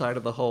other side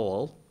of the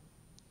hole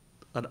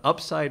an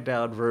upside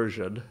down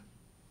version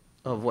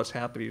of what's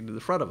happening in the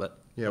front of it.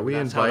 Yeah, And we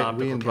that's how an optical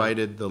camera-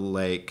 invited the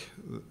lake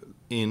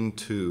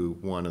into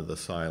one of the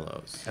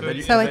silos. And then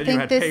you, So and I then you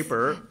think had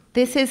paper.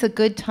 this is a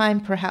good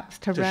time perhaps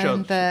to To run show-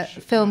 the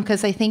film,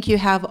 because I think you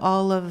have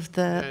all of and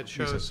the it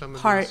shows some of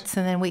these. parts,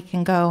 and then we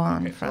can go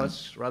on Okay, so from.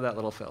 let's run that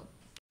little film.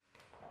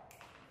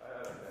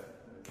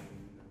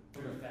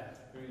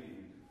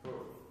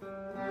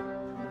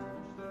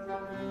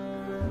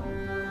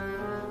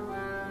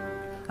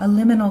 A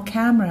liminal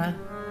camera,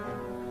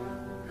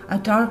 a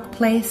dark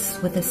place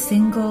with a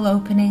single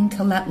opening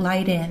to let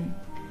light in.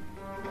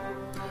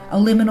 A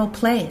liminal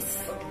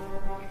place,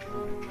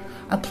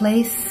 a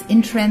place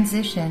in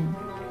transition.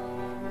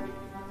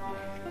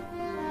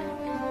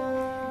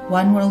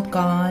 One world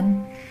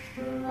gone,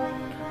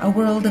 A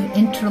world of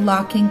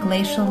interlocking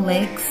glacial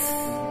lakes,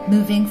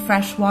 moving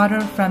fresh water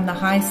from the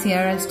high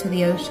Sierras to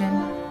the ocean.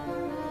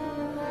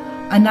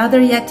 Another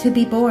yet to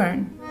be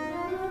born.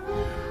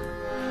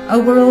 A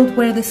world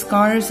where the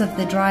scars of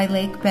the dry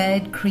lake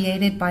bed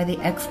created by the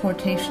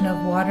exportation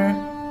of water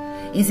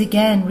is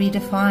again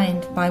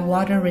redefined by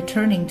water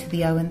returning to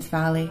the Owens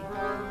Valley.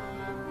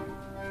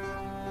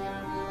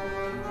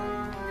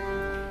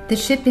 The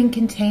shipping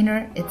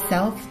container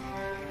itself,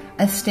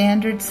 a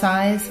standard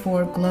size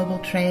for global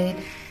trade.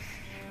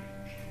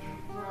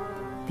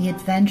 The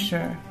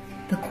adventure,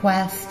 the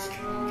quest,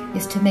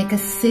 is to make a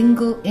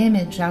single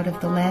image out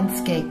of the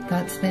landscape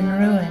that's been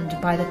ruined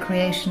by the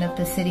creation of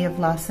the city of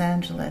Los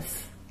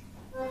Angeles.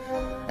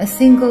 A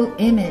single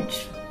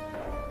image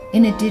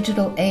in a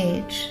digital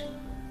age,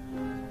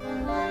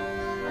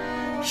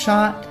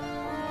 shot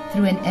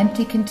through an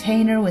empty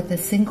container with a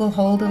single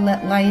hole to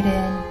let light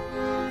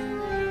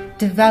in,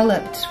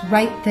 developed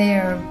right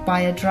there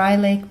by a dry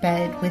lake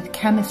bed with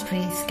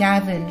chemistry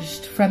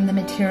scavenged from the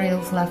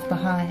materials left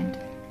behind.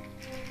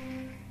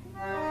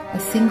 A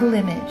single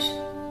image,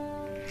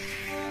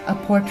 a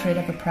portrait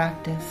of a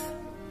practice.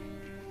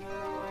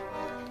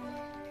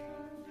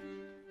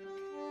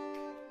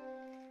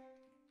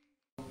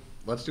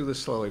 Let's do this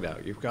slowly now.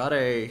 You've got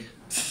a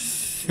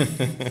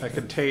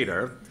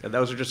container, and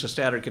those are just a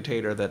standard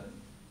container that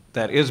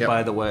is,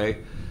 by the way,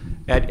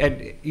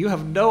 and you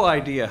have no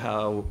idea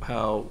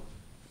how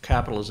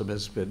capitalism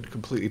has been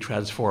completely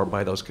transformed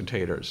by those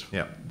containers.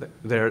 Yeah.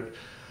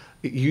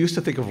 You used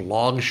to think of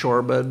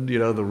longshoremen,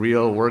 the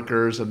real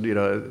workers, and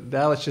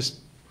now it's just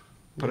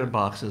put in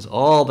boxes.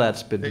 All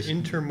that's been the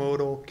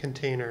intermodal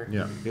container.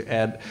 Yeah.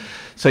 And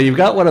so you've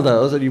got one of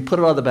those, and you put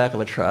it on the back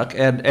of a truck,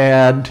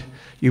 and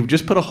you've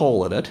just put a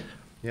hole in it.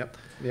 Yep.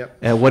 Yep.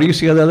 And what do you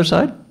see on the other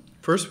side?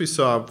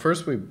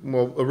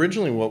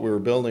 Originally what we were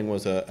building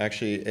was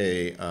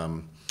actually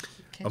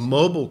a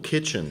mobile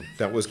kitchen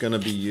that was going to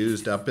be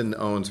used up in the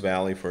Owens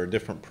Valley for a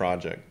different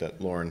project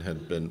that Lauren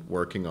had been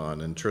working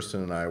on. And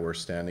Tristan and I were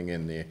standing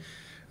in the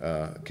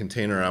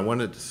container. I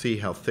wanted to see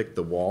how thick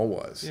the wall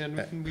was. Yeah,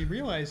 and we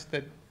realized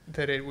that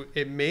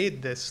it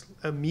made this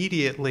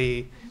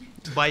immediately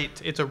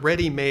light. It's a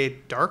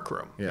ready-made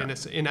darkroom,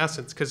 in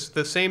essence, because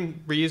the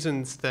same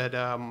reasons that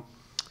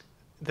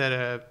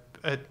a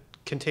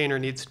container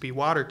needs to be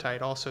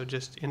watertight also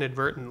just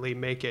inadvertently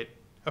make it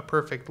a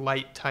perfect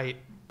light, tight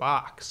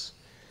box.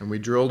 And we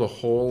drilled a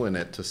hole in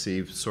it to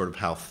see sort of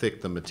how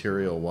thick the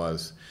material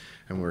was,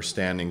 and we were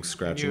standing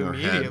scratching our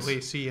heads. You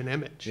immediately see an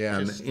image. Yeah,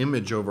 and the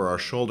image over our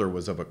shoulder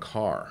was of a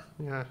car.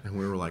 Yeah. And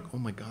we were like, oh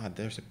my God,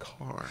 there's a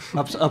car.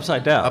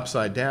 Upside down.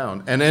 Upside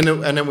down. And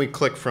then we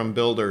clicked from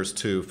builders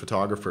to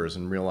photographers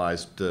and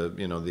realized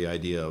the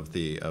idea of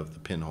the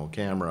pinhole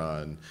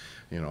camera,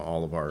 and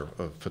all of our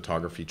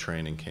photography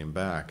training came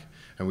back.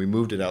 And we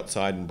moved it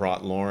outside and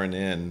brought Lauren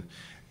in,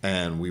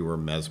 and we were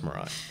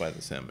mesmerized by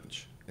this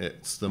image.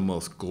 It's the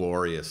most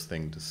glorious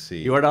thing to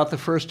see. You are not the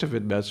first to be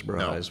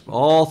mesmerized. No.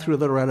 All through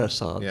the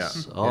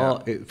Renaissance,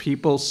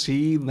 people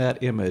seeing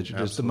that image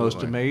is the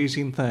most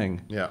amazing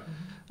thing. Yeah.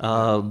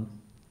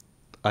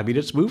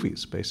 It's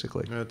movies,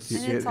 basically.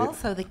 It's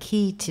also the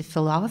key to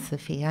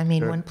philosophy.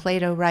 When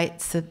Plato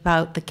writes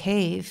about the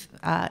cave,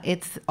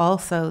 it's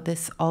also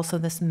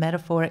this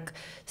metaphoric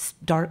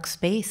dark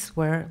space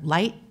where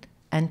light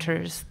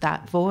enters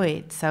that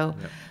void. So,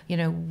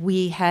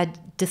 we had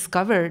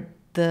discovered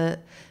the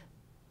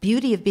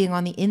beauty of being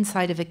on the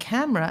inside of a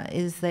camera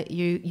is that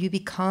you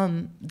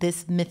become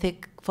this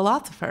mythic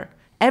philosopher.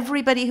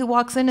 Everybody who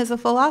walks in is a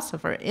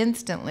philosopher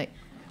instantly.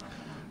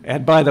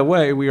 And by the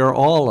way, we are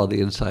all on the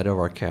inside of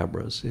our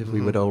cameras. If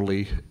we would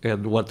only,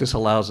 and what this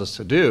allows us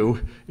to do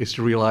is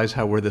to realize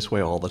how we're this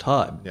way all the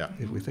time. Yeah.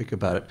 If we think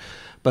about it.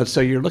 But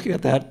so you're looking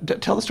at that.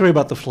 Tell the story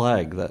about the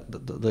flag.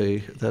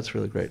 That's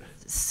really great.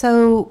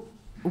 So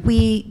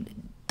the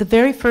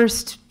very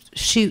first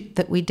shoot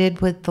that we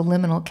did with the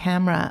Liminal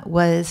Camera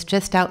was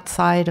just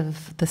outside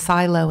of the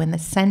silo in the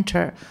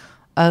center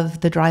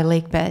of the dry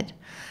lake bed.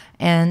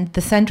 And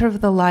the center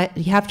of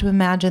you have to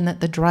imagine that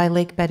the dry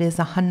lake bed is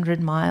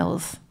 100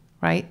 miles,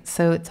 right?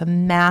 So it's a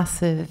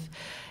massive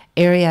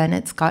area, and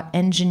it's got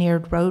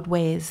engineered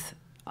roadways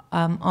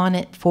on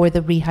it for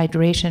the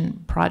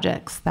rehydration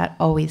projects that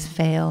always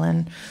fail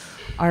and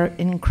are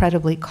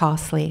incredibly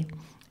costly.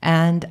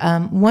 And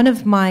one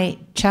of my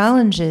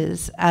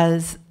challenges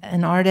as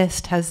an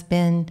artist has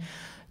been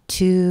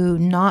to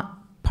not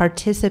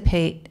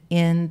participate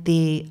in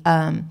the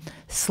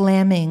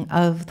slamming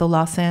of the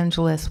Los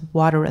Angeles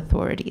water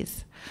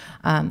authorities,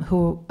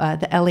 who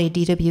the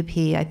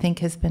LADWP, I think,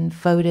 has been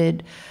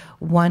voted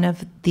one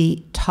of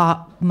the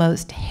top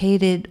most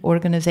hated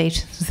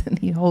organizations in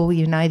the whole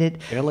United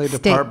LA States.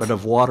 Department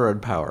of Water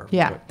and Power.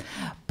 Yeah.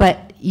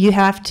 But you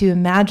have to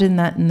imagine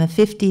that in the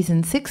 50s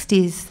and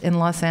 60s in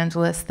Los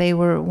Angeles, they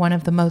were one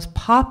of the most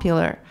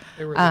popular.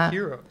 They were the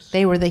heroes.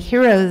 They were the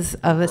heroes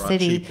of a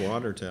city. Cheap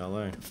water to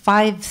LA.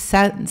 5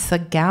 cents a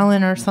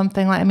gallon or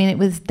something like.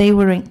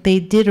 They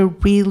did a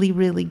really,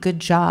 really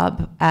good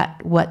job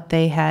at what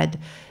they had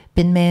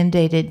been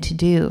mandated to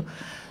do.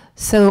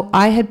 So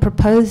I had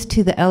proposed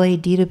to the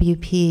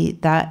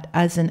LADWP that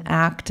as an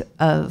act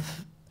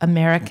of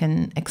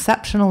American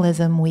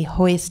exceptionalism, we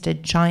hoist a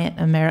giant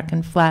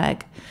American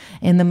flag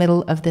in the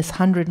middle of this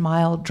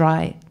 100-mile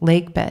dry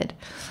lake bed.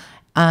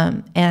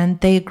 And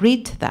they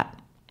agreed to that.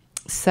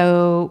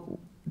 So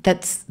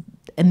that's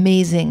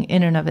amazing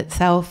in and of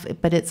itself,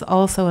 but it's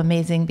also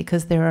amazing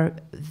because there are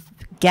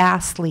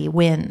ghastly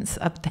winds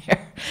up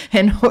there,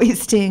 and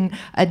hoisting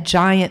a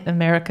giant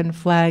American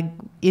flag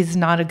is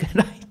not a good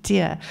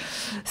idea.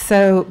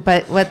 So,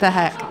 but what the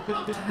heck?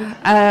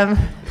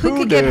 Who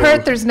could get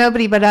hurt? There's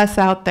nobody but us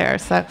out there.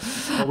 So,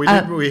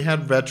 well, we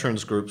had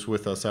veterans groups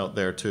with us out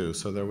there too,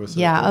 so there was,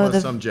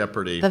 some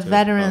jeopardy. The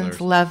veterans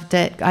others. Loved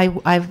it.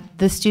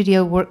 The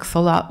studio works a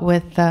lot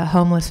with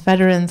homeless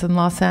veterans in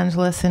Los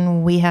Angeles,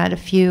 and we had a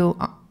few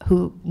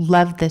who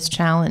loved this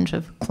challenge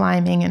of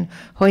climbing and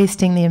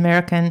hoisting the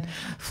American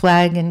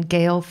flag in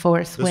gale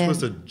force wind.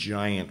 This was a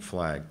giant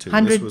flag too.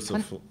 100 this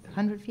was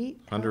 100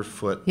 feet?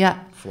 100-foot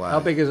flag. How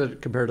big is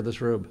it compared to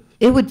this room?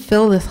 It would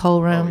fill this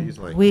whole room. Oh,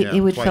 easily.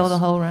 It would fill the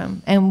whole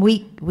room. And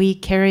we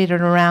carried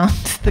it around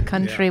the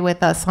country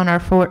with us on our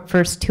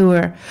first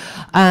tour.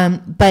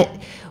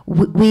 But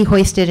we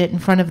hoisted it in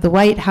front of the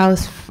White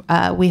House.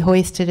 We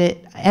hoisted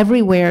it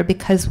everywhere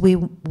because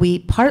we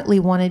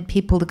partly wanted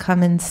people to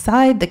come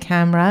inside the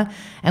camera.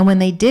 And when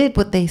they did,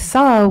 what they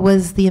saw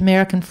was the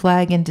American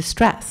flag in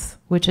distress,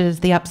 which is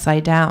the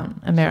upside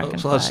down American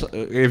flag.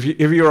 If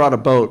you're on a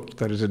boat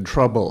that is in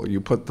trouble, you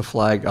put the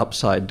flag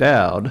upside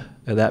down,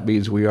 and that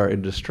means we are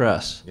in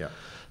distress. Yeah.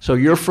 So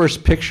your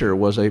first picture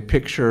was a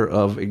picture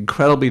of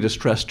incredibly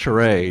distressed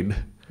terrain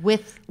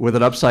with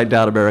an upside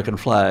down American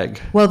flag.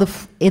 Well,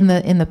 in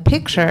the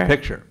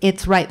picture,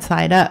 it's right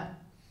side up,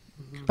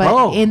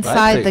 but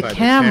inside the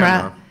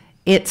camera,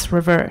 it's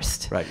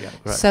reversed. Right. Yeah.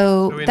 Right.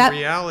 So in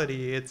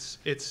reality, it's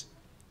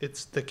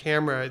the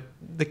camera.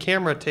 The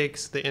camera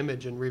takes the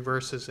image and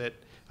reverses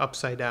it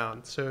upside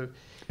down. So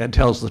and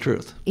tells the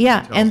truth.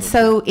 Yeah, and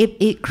so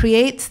it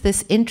creates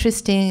this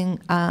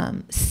interesting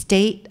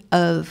state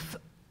of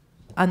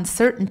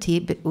uncertainty.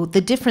 But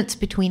the difference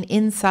between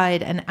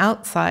inside and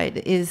outside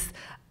is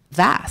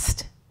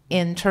vast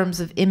in terms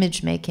of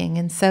image making.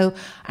 And so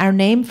our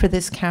name for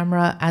this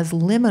camera as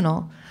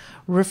Liminal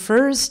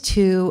refers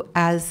to,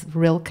 as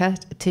Rilke,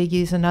 to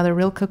use another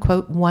Rilke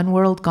quote, one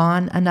world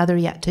gone, another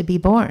yet to be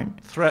born.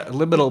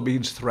 Liminal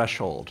means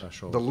threshold.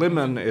 The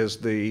limen is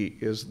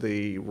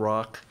the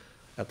rock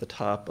at the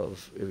top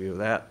of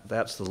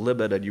that's the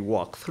limit, and you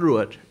walk through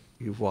it.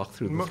 You've walked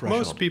through the threshold.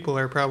 Most people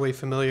are probably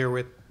familiar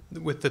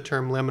with the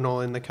term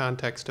liminal in the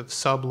context of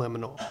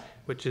subliminal,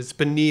 which is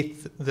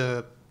beneath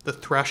the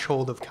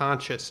threshold of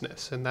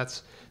consciousness, and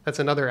that's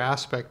another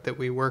aspect that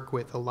we work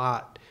with a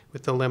lot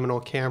with the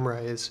liminal camera,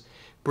 is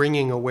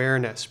bringing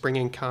awareness,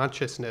 bringing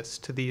consciousness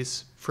to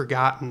these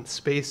forgotten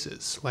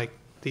spaces like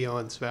the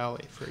Owens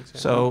Valley, for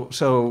example.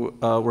 So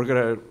we're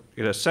going to,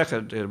 in a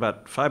second, in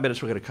about 5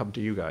 minutes, we're going to come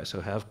to you guys, so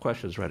have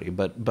questions ready.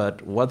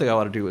 But one thing I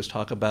want to do is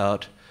talk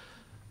about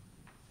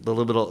the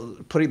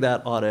liminal, putting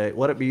that on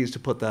what it means to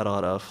put that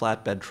on a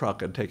flatbed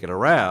truck and take it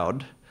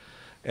around,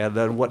 and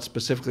then what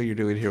specifically you're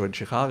doing here in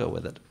Chicago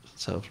with it.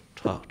 So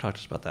talk to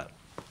us about that.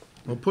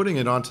 Well, putting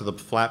it onto the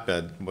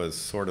flatbed was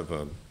sort of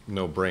a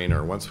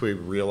no-brainer. Once we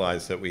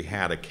realized that we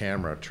had a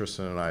camera,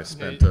 Tristan and I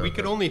spent... we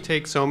could only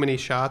take so many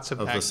shots of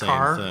that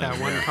car, thing, that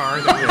one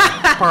car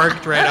that was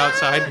parked right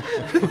outside.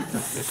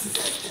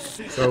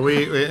 So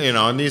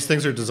and these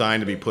things are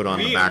designed to be put on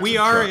the backs of We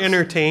are trucks.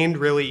 Entertained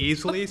really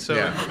easily,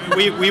 so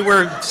we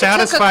were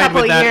satisfied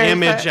with that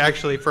image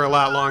actually for a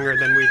lot longer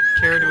than we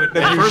cared to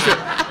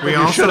admit. We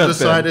also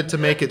decided to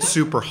make it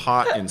super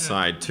hot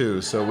inside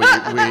too, so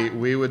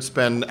we would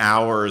spend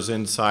hours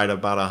inside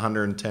about a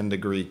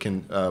 110-degree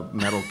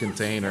metal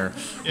container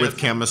with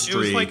chemistry. It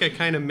was like a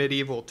kind of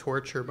medieval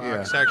torture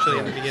box actually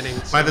in the beginning.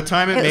 So. By the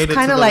time it made it to the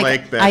kind of lake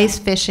like bed, ice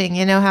fishing.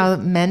 You know how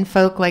men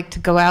folk like to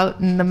go out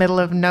in the middle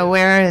of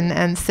nowhere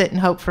and sit and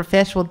hope for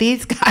fish? Well,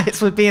 these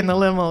guys would be in the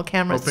liminal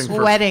camera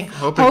sweating,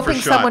 hoping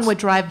someone would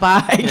drive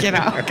by,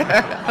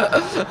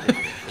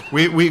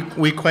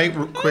 We quite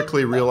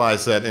quickly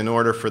realized that in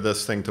order for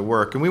this thing to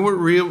work, and we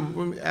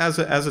were as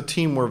a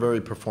team, we're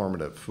very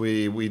performative.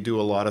 We do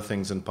a lot of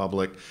things in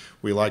public.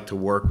 We like to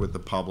work with the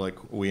public.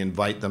 We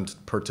invite them to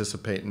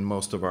participate in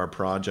most of our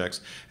projects,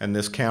 and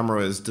this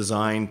camera is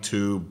designed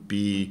to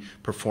be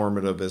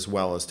performative as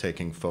well as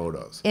taking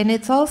photos. And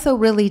it's also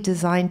really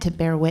designed to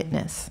bear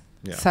witness.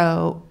 Yeah.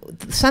 So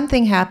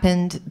something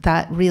happened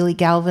that really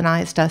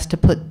galvanized us to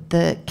put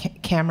the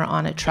camera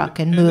on a truck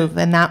and move,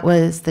 and that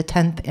was the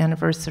 10th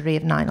anniversary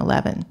of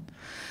 9/11.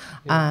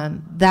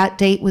 That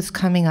date was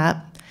coming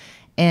up,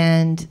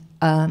 and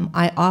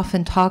I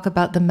often talk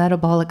about the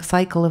metabolic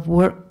cycle of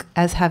work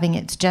as having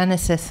its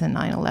genesis in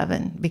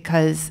 9/11,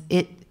 because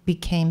it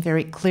became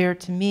very clear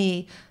to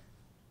me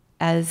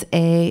as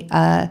a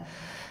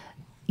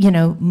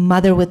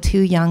mother with 2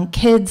 young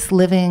kids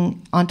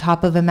living on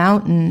top of a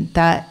mountain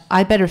that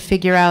I better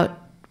figure out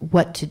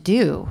what to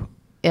do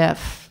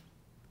if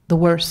the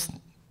worst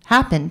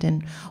happened.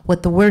 And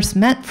what the worst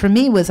meant for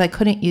me was I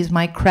couldn't use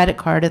my credit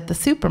card at the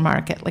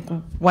supermarket. Like,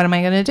 what am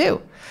I going to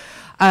do?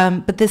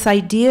 But this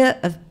idea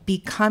of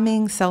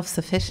becoming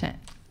self-sufficient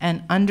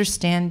and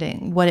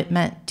understanding what it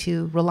meant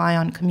to rely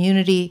on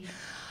community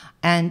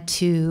and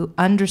to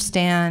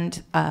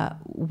understand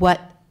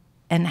what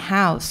and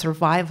how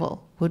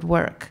survival would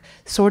work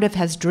sort of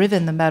has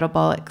driven the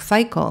metabolic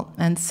cycle.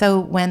 And so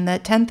when the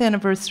 10th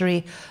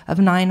anniversary of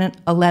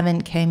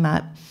 9/11 came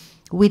up,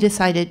 we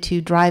decided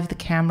to drive the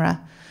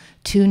camera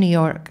to New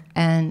York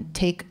and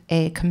take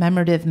a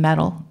commemorative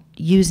medal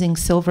using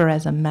silver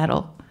as a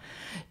metal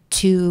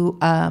to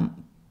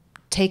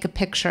take a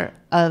picture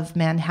of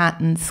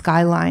Manhattan's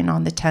skyline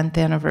on the 10th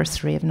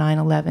anniversary of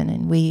 9/11.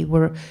 And we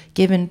were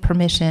given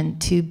permission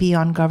to be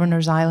on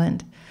Governor's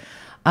Island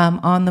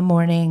on the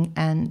morning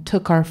and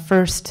took our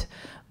first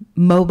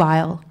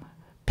mobile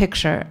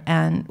picture.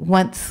 And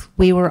once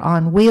we were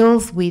on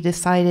wheels, we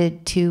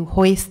decided to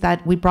hoist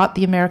that. We brought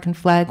the American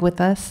flag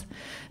with us,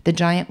 the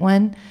giant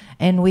one,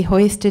 and we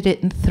hoisted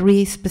it in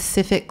 3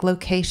 specific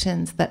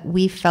locations that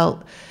we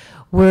felt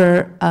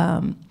were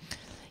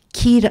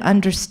key to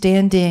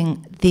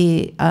understanding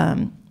the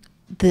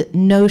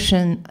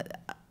notion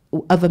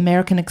of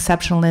American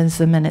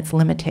exceptionalism and its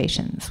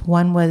limitations.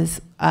 One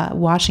was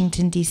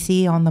Washington,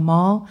 D.C. on the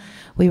Mall.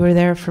 We were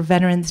there for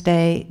Veterans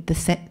Day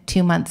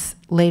 2 months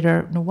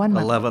later, no, 1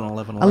 month.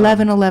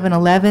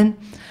 11/11/11.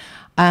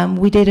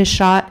 We did a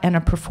shot and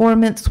a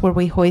performance where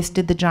we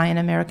hoisted the giant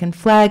American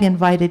flag,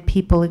 invited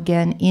people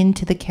again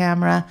into the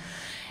camera,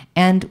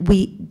 and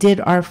we did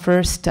our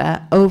first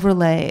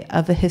overlay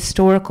of a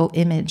historical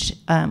image,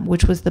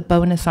 which was the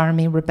Bonus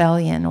Army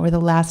Rebellion, or the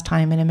last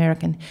time in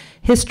American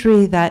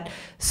history that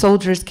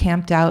soldiers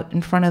camped out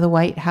in front of the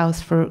White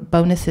House for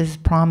bonuses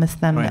promised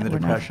them during the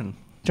Depression.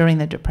 During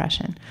the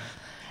Depression.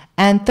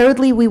 And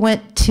thirdly, we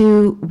went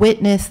to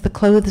witness the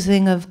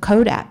closing of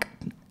Kodak.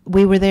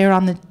 We were there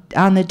on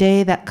the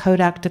day that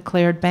Kodak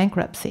declared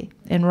bankruptcy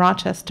in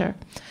Rochester,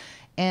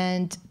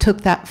 and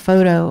took that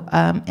photo.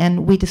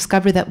 And we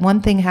discovered that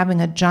one thing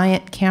having a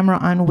giant camera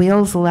on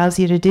wheels allows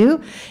you to do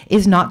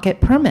is not get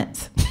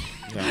permits.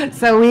 Yeah.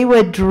 So we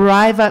would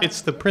drive up.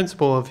 It's the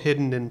principle of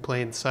hidden in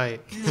plain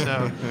sight.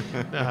 So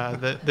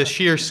the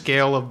sheer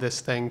scale of this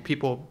thing,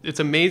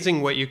 it's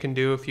amazing what you can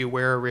do if you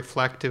wear a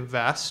reflective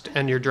vest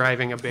and you're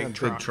driving a big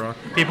truck.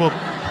 People,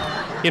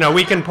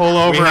 we can pull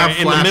over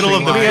in the middle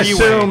of the freeway. We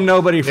assume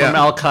nobody from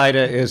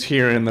Al-Qaeda is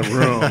here in the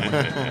room.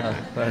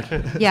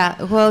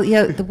 Yeah, well,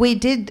 we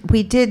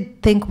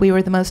did think we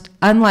were the most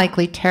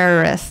unlikely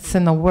terrorists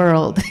in the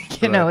world,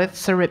 if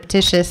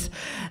surreptitious.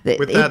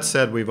 With that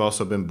said, we've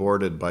also been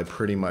boarded by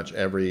pretty much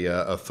every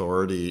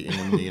authority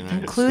in the United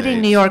States.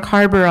 Including New York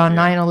Harbor on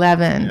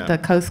 9/11. Yeah. The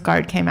Coast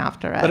Guard came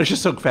after us. But it's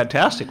just so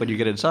fantastic when you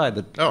get inside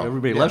that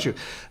everybody loves you.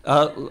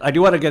 I do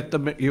want to get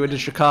you into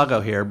Chicago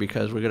here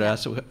because we're going to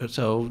ask,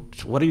 so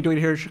what are you doing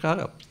here in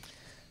Chicago?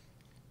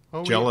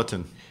 Well,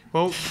 gelatin.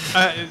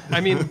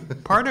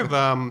 Part of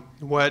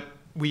what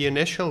we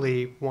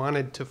initially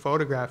wanted to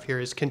photograph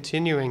here is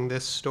continuing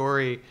this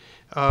story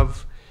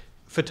of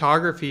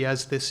photography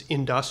as this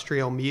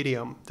industrial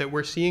medium that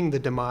we're seeing the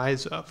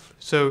demise of.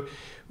 So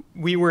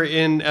we were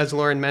as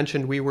Lauren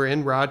mentioned, we were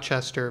in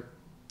Rochester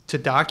to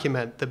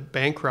document the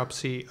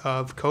bankruptcy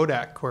of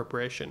Kodak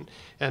Corporation.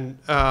 And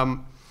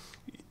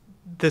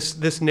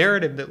this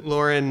narrative that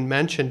Lauren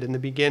mentioned in the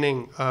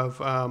beginning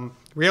of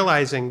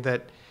realizing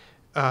that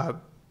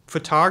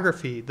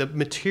photography, the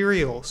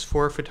materials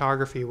for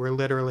photography were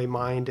literally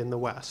mined in the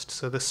West.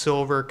 So the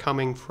silver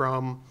coming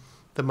from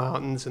the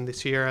mountains and the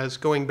Sierras,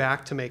 going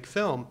back to make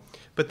film.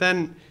 But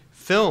then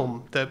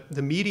film,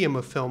 the medium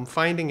of film,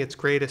 finding its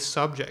greatest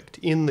subject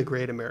in the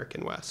great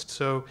American West.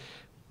 So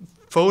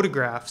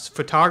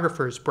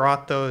photographers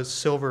brought those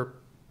silver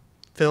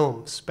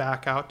films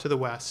back out to the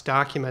West,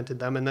 documented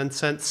them, and then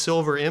sent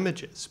silver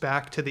images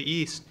back to the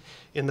East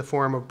in the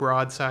form of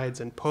broadsides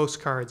and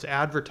postcards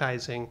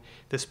advertising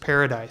this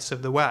paradise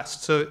of the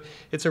West. So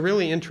it's a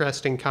really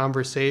interesting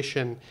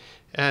conversation,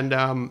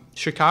 and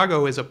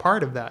Chicago is a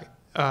part of that.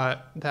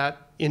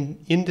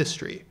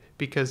 Industry,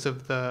 because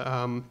of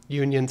the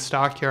Union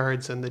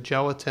stockyards and the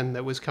gelatin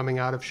that was coming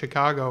out of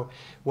Chicago,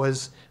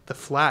 was the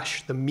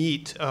flesh, the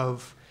meat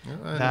of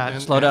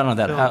that. Slow down on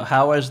that.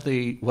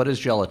 What is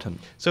gelatin?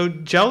 So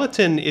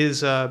gelatin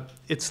is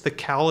it's the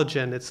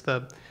collagen. It's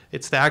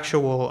the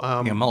actual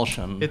the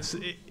emulsion.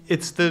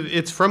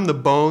 It's from the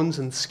bones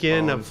and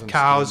skin of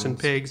cows and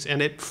pigs, and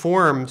it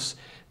forms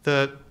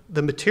the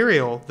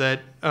material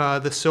that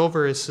the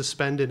silver is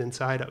suspended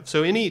inside of.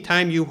 So any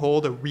time you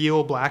hold a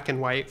real black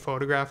and white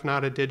photograph,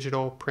 not a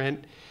digital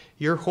print,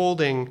 you're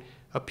holding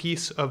a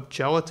piece of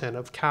gelatin,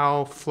 of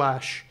cow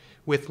flesh,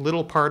 with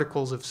little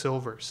particles of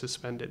silver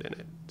suspended in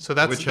it. So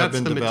that's which have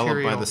been the developed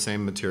material. by the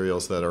same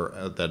materials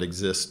that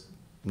exist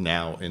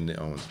now in the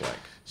Owens Lake.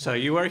 So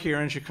you are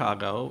here in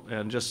Chicago,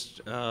 and just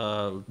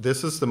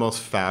this is the most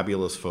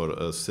fabulous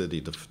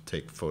city to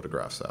take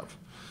photographs of.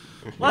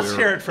 Let's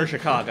hear it for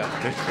Chicago.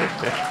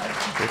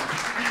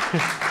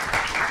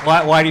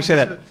 Why do you say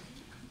that?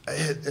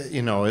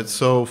 You know, it's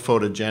so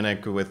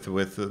photogenic with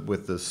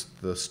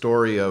the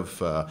story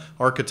of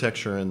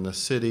architecture in the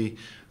city.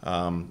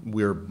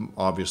 We're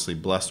obviously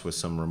blessed with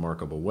some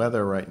remarkable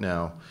weather right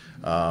now,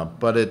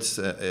 but it's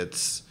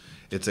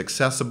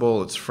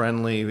accessible, it's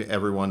friendly.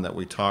 Everyone that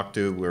we talk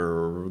to,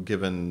 we're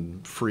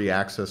given free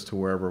access to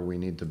wherever we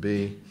need to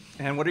be.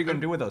 And what are you going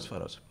to do with those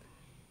photos?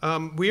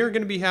 We are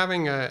going to be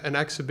having an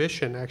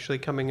exhibition actually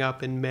coming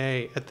up in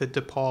May at the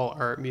DePaul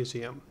Art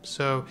Museum.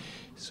 So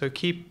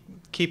keep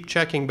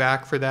checking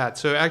back for that.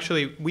 So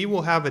actually, we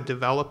will have a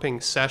developing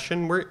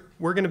session. We're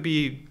going to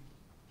be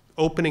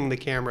opening the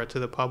camera to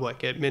the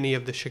public at many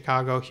of the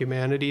Chicago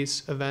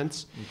Humanities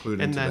events,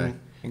 Including today.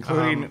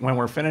 Including when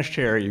we're finished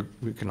here,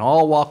 we can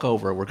all walk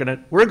over. We're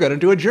gonna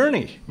do a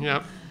journey.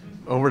 Yep.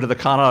 Over to the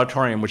Con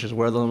Auditorium, which is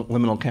where the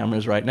Liminal Camera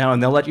is right now,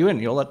 and they'll let you in.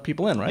 You'll let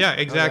people in, right? Yeah,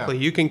 exactly. Oh,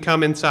 yeah. You can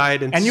come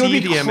inside and see you would be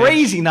the image.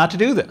 crazy not to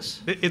do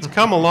this. It's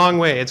come a long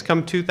way. It's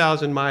come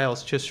 2,000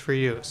 miles just for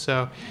you.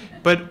 So,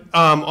 but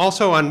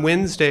also on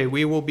Wednesday,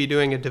 we will be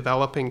doing a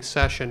developing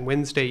session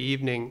Wednesday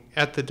evening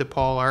at the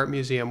DePaul Art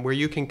Museum, where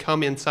you can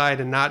come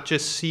inside and not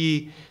just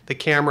see the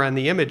camera and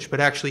the image, but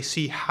actually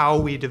see how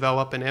we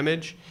develop an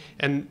image,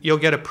 and you'll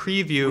get a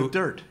preview. With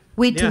dirt.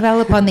 We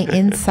develop on the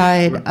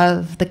inside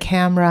of the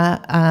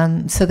camera,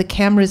 so the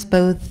camera is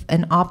both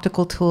an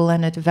optical tool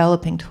and a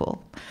developing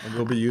tool. And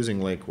we'll be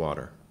using lake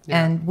water.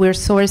 Yeah. And we're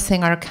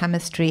sourcing our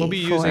chemistry. We'll be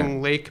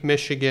using Lake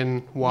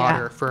Michigan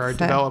water for our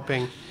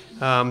developing,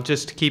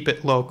 just to keep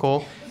it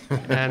local.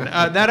 And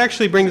that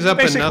actually brings up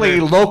Basically,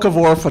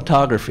 locavore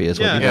photography is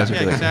what you guys are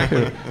doing.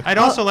 Exactly. I'd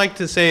also like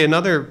to say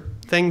another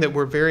thing that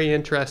we're very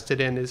interested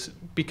in is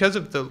because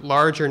of the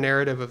larger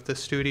narrative of the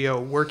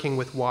studio working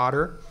with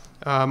water.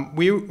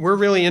 We're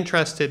really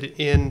interested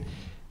in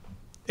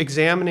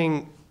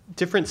examining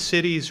different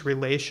cities'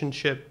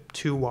 relationship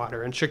to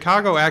water, and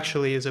Chicago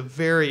actually is a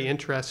very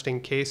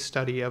interesting case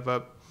study of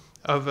a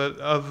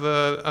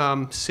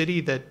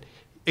city that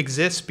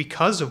exists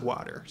because of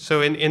water.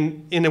 So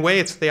in a way,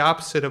 it's the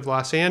opposite of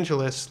Los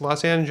Angeles.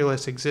 Los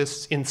Angeles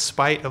exists in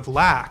spite of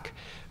lack.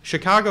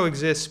 Chicago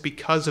exists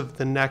because of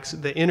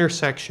the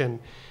intersection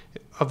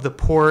of the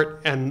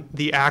port and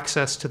the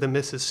access to the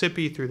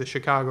Mississippi through the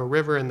Chicago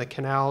River and the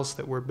canals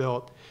that were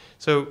built.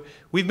 So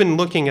we've been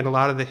looking at a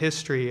lot of the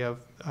history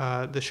of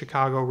the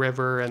Chicago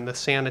River and the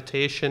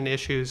sanitation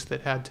issues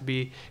that had to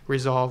be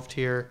resolved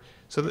here.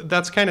 So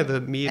that's kind of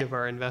the meat of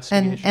our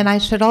investigation. And I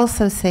should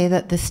also say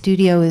that the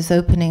studio is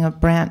opening a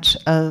branch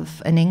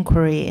of an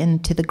inquiry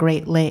into the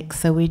Great Lakes.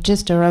 So we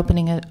just are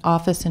opening an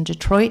office in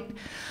Detroit.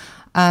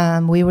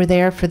 We were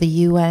there for the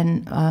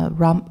UN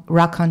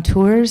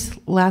raconteurs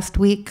last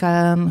week,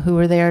 who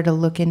were there to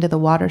look into the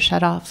water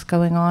shutoffs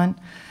going on.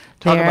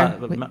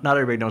 Not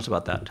everybody knows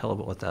about that. Tell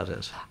them what that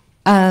is.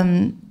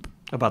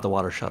 About the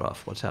water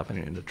shutoff, what's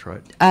happening in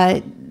Detroit.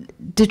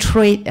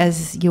 Detroit,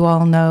 as you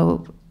all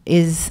know,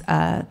 is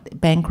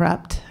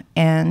bankrupt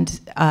and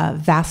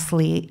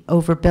vastly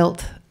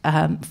overbuilt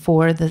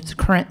for the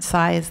current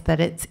size that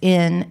it's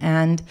in,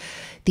 and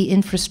the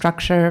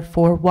infrastructure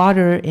for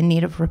water in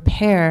need of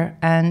repair,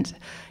 and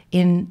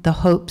in the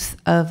hopes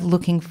of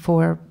looking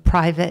for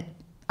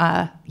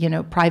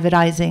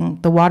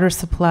privatizing the water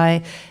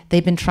supply.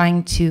 They've been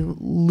trying to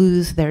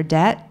lose their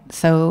debt.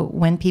 So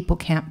when people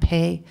can't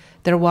pay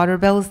their water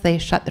bills, they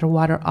shut their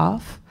water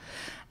off.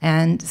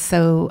 And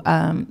so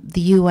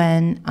the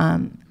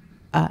UN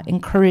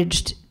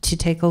encouraged to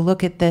take a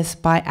look at this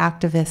by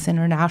activists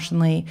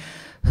internationally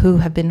who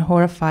have been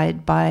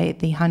horrified by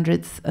the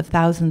hundreds of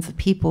thousands of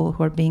people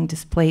who are being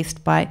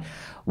displaced by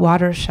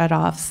water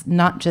shutoffs,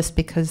 not just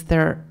because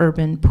they're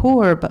urban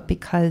poor, but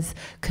because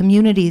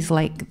communities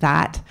like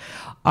that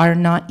are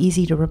not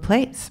easy to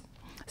replace.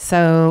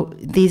 So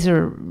these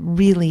are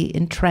really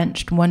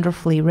entrenched,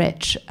 wonderfully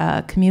rich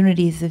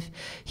communities of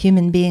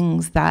human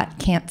beings that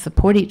can't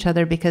support each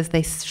other because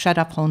they shut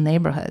up whole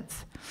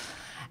neighborhoods.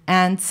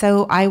 And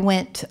so I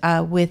went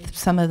with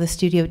some of the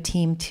studio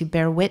team to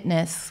bear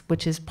witness,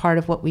 which is part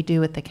of what we do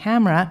with the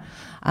camera,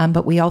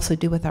 but we also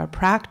do with our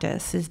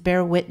practice, is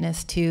bear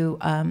witness to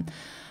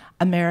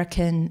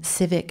American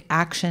civic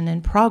action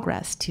and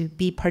progress, to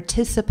be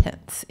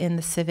participants in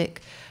the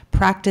civic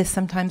practice.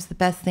 Sometimes the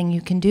best thing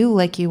you can do,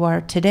 like you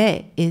are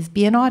today, is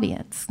be an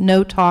audience.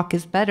 No talk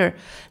is better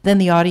than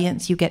the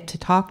audience you get to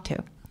talk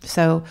to.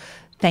 So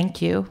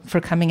thank you for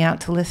coming out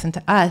to listen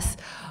to us.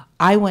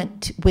 I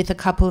went with a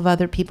couple of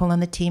other people on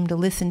the team to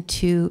listen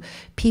to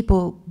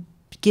people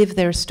give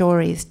their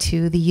stories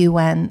to the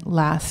UN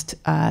last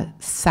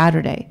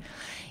Saturday.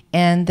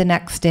 And the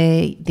next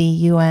day, the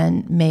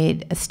UN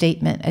made a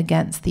statement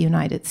against the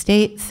United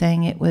States,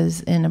 saying it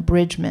was an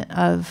abridgment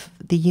of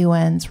the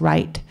UN's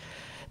right.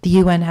 The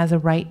UN has a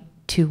right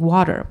to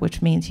water,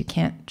 which means you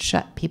can't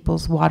shut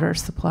people's water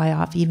supply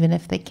off, even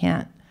if they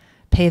can't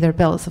pay their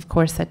bills. Of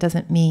course, that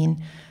doesn't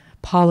mean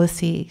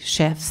policy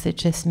shifts. It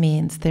just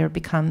means there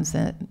becomes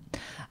an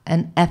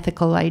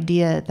ethical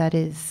idea that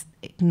is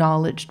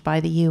acknowledged by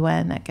the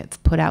UN that gets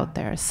put out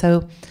there.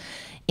 So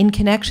in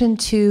connection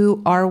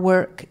to our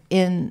work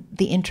in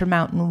the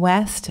Intermountain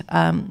West,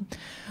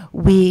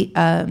 we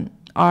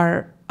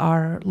are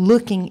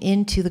looking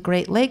into the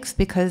Great Lakes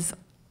because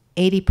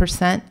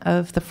 80%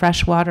 of the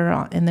fresh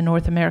water in the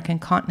North American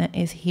continent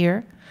is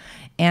here,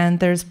 and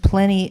there's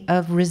plenty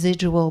of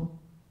residual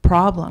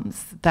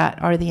problems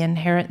that are the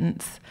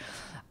inheritance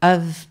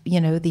of,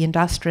 the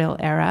industrial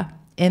era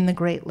in the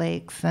Great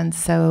Lakes. And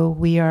so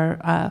we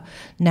are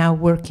now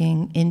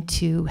working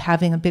into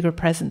having a bigger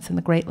presence in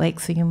the Great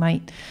Lakes. So you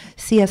might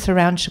see us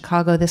around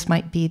Chicago. This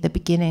might be the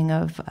beginning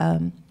of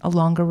a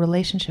longer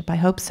relationship. I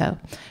hope so.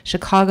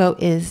 Chicago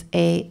is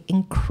an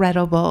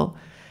incredible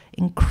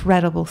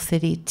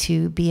city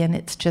to be in.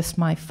 It's just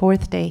my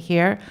 4th day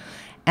here,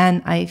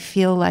 and I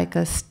feel like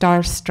a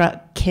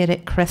starstruck kid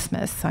at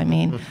Christmas. I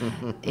mean,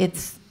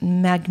 it's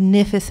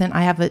magnificent.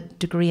 I have a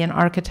degree in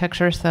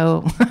architecture,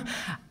 so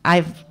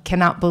I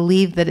cannot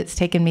believe that it's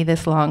taken me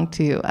this long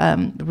to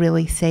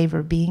really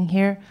savor being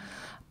here.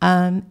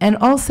 And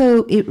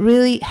also, it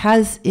really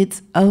has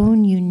its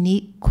own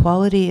unique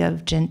quality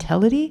of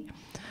gentility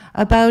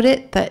about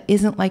it that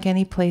isn't like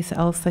any place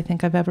else I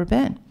think I've ever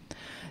been.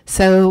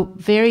 So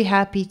very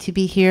happy to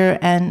be here,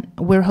 and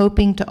we're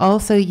hoping to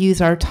also use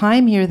our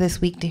time here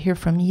this week to hear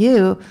from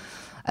you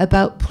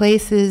about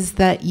places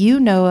that you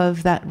know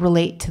of that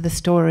relate to the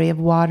story of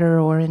water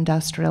or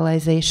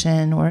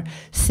industrialization or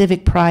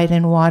civic pride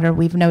in water.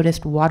 We've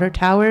noticed water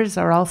towers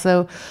are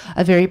also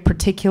a very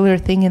particular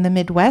thing in the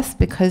Midwest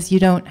because you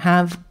don't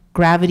have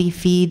gravity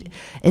feed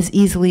as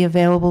easily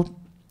available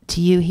to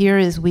you here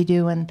as we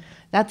do, and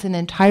that's an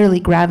entirely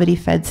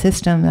gravity-fed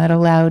system that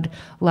allowed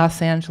Los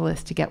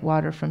Angeles to get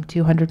water from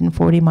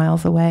 240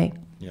 miles away.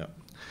 Yeah.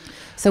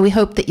 So we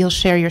hope that you'll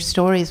share your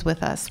stories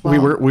with us. We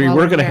were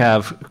going to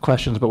have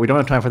questions, but we don't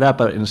have time for that.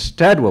 But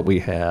instead what we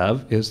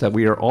have is that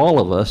we are all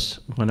of us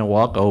going to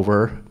walk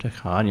over to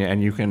Kanya,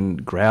 and you can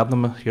grab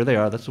them. Here they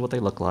are. This is what they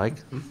look like.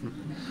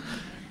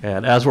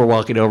 And as we're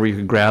walking over, you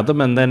can grab them,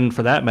 and then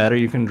for that matter,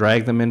 you can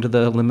drag them into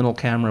the liminal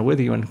camera with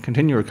you and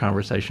continue your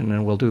conversation,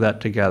 and we'll do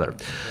that together.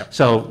 Yep.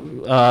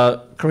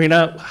 So,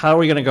 Karina, how are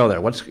we going to go there?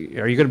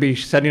 Are you going to be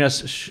sending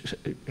us,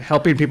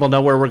 helping people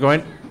know where we're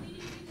going?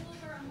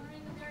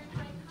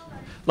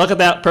 Look at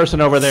that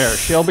person over there.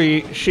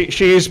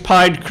 She's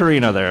Pied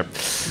Karina there.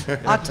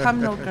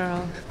 Autumnal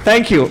girl.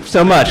 Thank you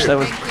so much. That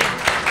was.